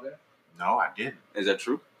 Y'all know that? No, I didn't. Is that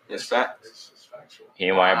true? It's fact. It's factual. He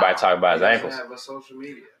didn't want everybody to talk about his He ankles. doesn't have a social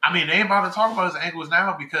media. I mean, they ain't about to talk about his ankles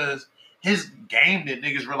now because his game that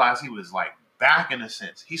niggas realized he was like back in a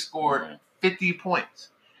sense. He scored 50 points.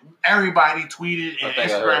 Everybody tweeted and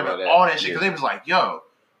Instagram and all that shit because they was like, yo,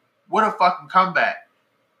 what a fucking comeback.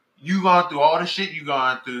 You gone through all the shit you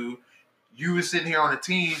gone through. You was sitting here on the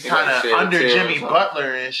team kind of under Jimmy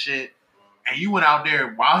Butler and shit. And you went out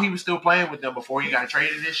there while he was still playing with them before he got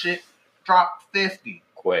traded and shit. Dropped 50.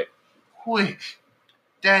 Quick.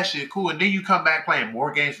 That shit cool. And then you come back playing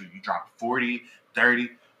more games. You dropped 40, 30.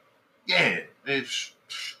 Yeah. It's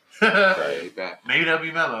maybe that'll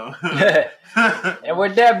be Melo. And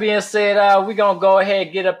with that being said, we're going to go ahead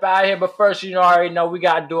and get up out of here. But first, you already know we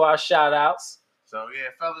got to do our shout-outs. So, yeah,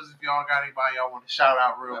 fellas, if y'all got anybody y'all want to shout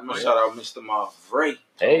out real quick. I'm going to shout out Mr. Marvray.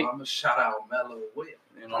 Hey. I'm going to shout out Melo Will.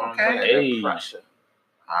 You know what I'm saying? Hey. Pressure.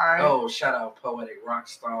 All right. Oh, shout out Poetic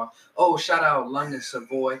Rockstar. Oh, shout out London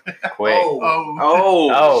Savoy. Quick.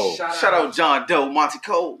 Oh. Shout out John Doe, Monte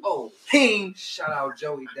Cole. Oh. Hing. Shout out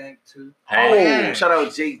Joey Dank, too. Hey. Oh. Shout out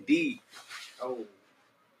JD. Oh.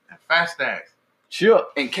 And Fast Stacks. Sure.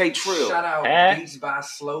 And K Trill. Shout out Beats by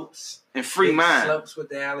Slopes. And Free Mind. Slopes with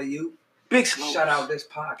the alley-oop. Big Slopes. Shout out this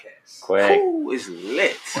podcast. Quick. Ooh, it's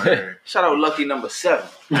lit. Shout out Lucky Number 7.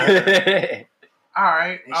 All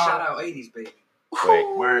right. And shout out 80s Baby. Quick.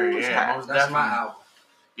 Word, yeah, most That's definitely. my album.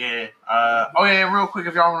 Yeah. Real quick,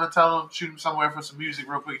 if y'all want to tell them, shoot them somewhere for some music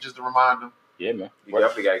real quick just to remind them. Yeah, man. You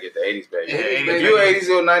definitely got to get the 80s Baby. Yeah, if you're 80s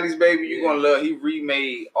or 90s Baby, you're going to love. He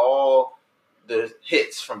remade all the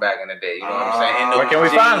hits from back in the day. You know what I'm saying? Where can we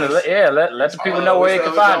find it? Yeah, let the people know where you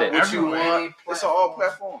can find it. What you want. It's on all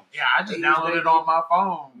platforms. Yeah, I just downloaded it on my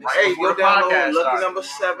phone. Hey, go download Lucky Number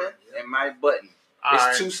 7 and My Button.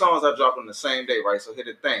 It's 2 songs I dropped on the same day, right? So hit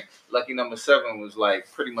the thing. Lucky Number 7 was like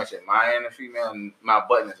pretty much at my end of female, and My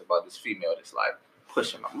Button is about this female that's like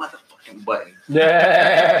pushing my motherfucking button.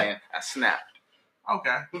 Yeah. And I snapped.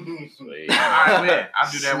 Okay. Sweet. All right, yeah.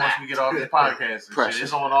 I'll do that once we get off this podcast. And shit.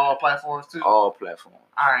 It's on all platforms too. All platforms.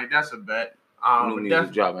 All right, that's a bet. New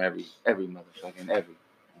music dropping every motherfucking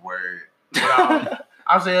word. But,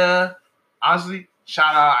 I'll say, honestly,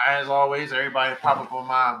 shout out as always, everybody pop up on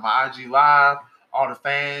my IG live. All the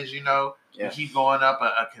fans, you know, we keep going up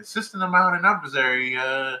a consistent amount of numbers every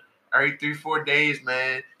 3-4 days,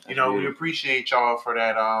 man. You know, we appreciate y'all for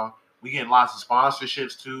that. We getting lots of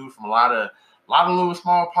sponsorships too from a lot of little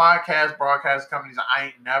small broadcast companies I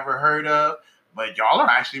ain't never heard of, but y'all are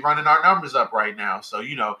actually running our numbers up right now. So,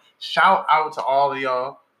 you know, shout out to all of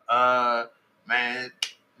y'all. Man,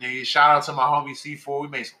 nigga, shout out to my homie C4. We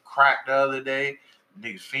made some crack the other day.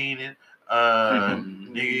 Niggas fiending.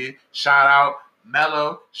 Nigga, shout out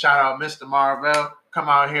Melo, shout out Mr. Marvell. Come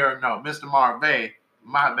out here, no, Mr. Marvay,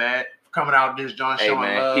 my bad, coming out this joint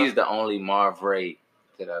showing love. He's the only Marvray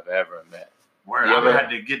that I've ever met. Word, I'm gonna have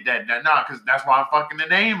to get that. Nah, because that's why I'm fucking the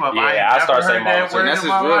name up. Yeah, I start saying Marvray. That's his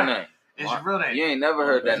real name. It's your real name. You ain't never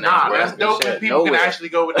heard that name. Nah, that's dope when people can actually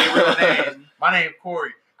go with their real names. My name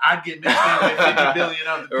Corey. I'd get mixed in with 50 billion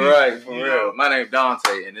other people. Right, for real. Know? My name's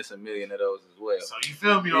Dante, and it's a million of those as well. So you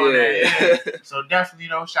feel me on that? Yeah. So definitely, you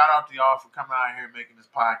know, shout out to y'all for coming out here and making this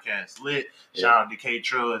podcast lit. Shout out to K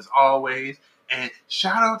Trill as always. And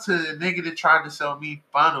shout out to the nigga that tried to sell me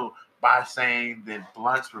funnel by saying that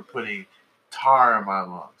blunts were putting tar in my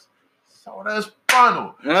lungs. So that's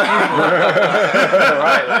funnel. Right.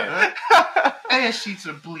 And sheets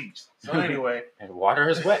are bleached. So anyway. And water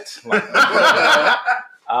is wet.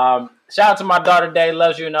 Shout out to my daughter Day,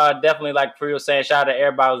 loves you, and definitely like Priya was saying, shout out to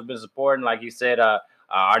everybody who's been supporting. Like you said,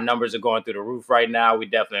 our numbers are going through the roof right now. We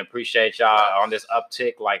definitely appreciate y'all on this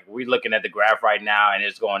uptick. Like we're looking at the graph right now, and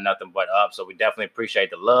it's going nothing but up. So we definitely appreciate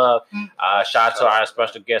the love. Shout out to our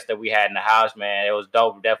special guest that we had in the house, man. It was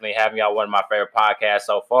dope. Definitely having y'all one of my favorite podcasts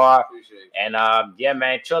so far. And yeah,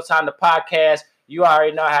 man, Chill Time the podcast. You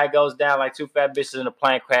already know how it goes down, like 2 fat bitches in a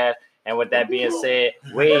plane crash. And with that being said,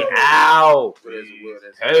 we out.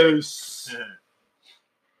 Peace.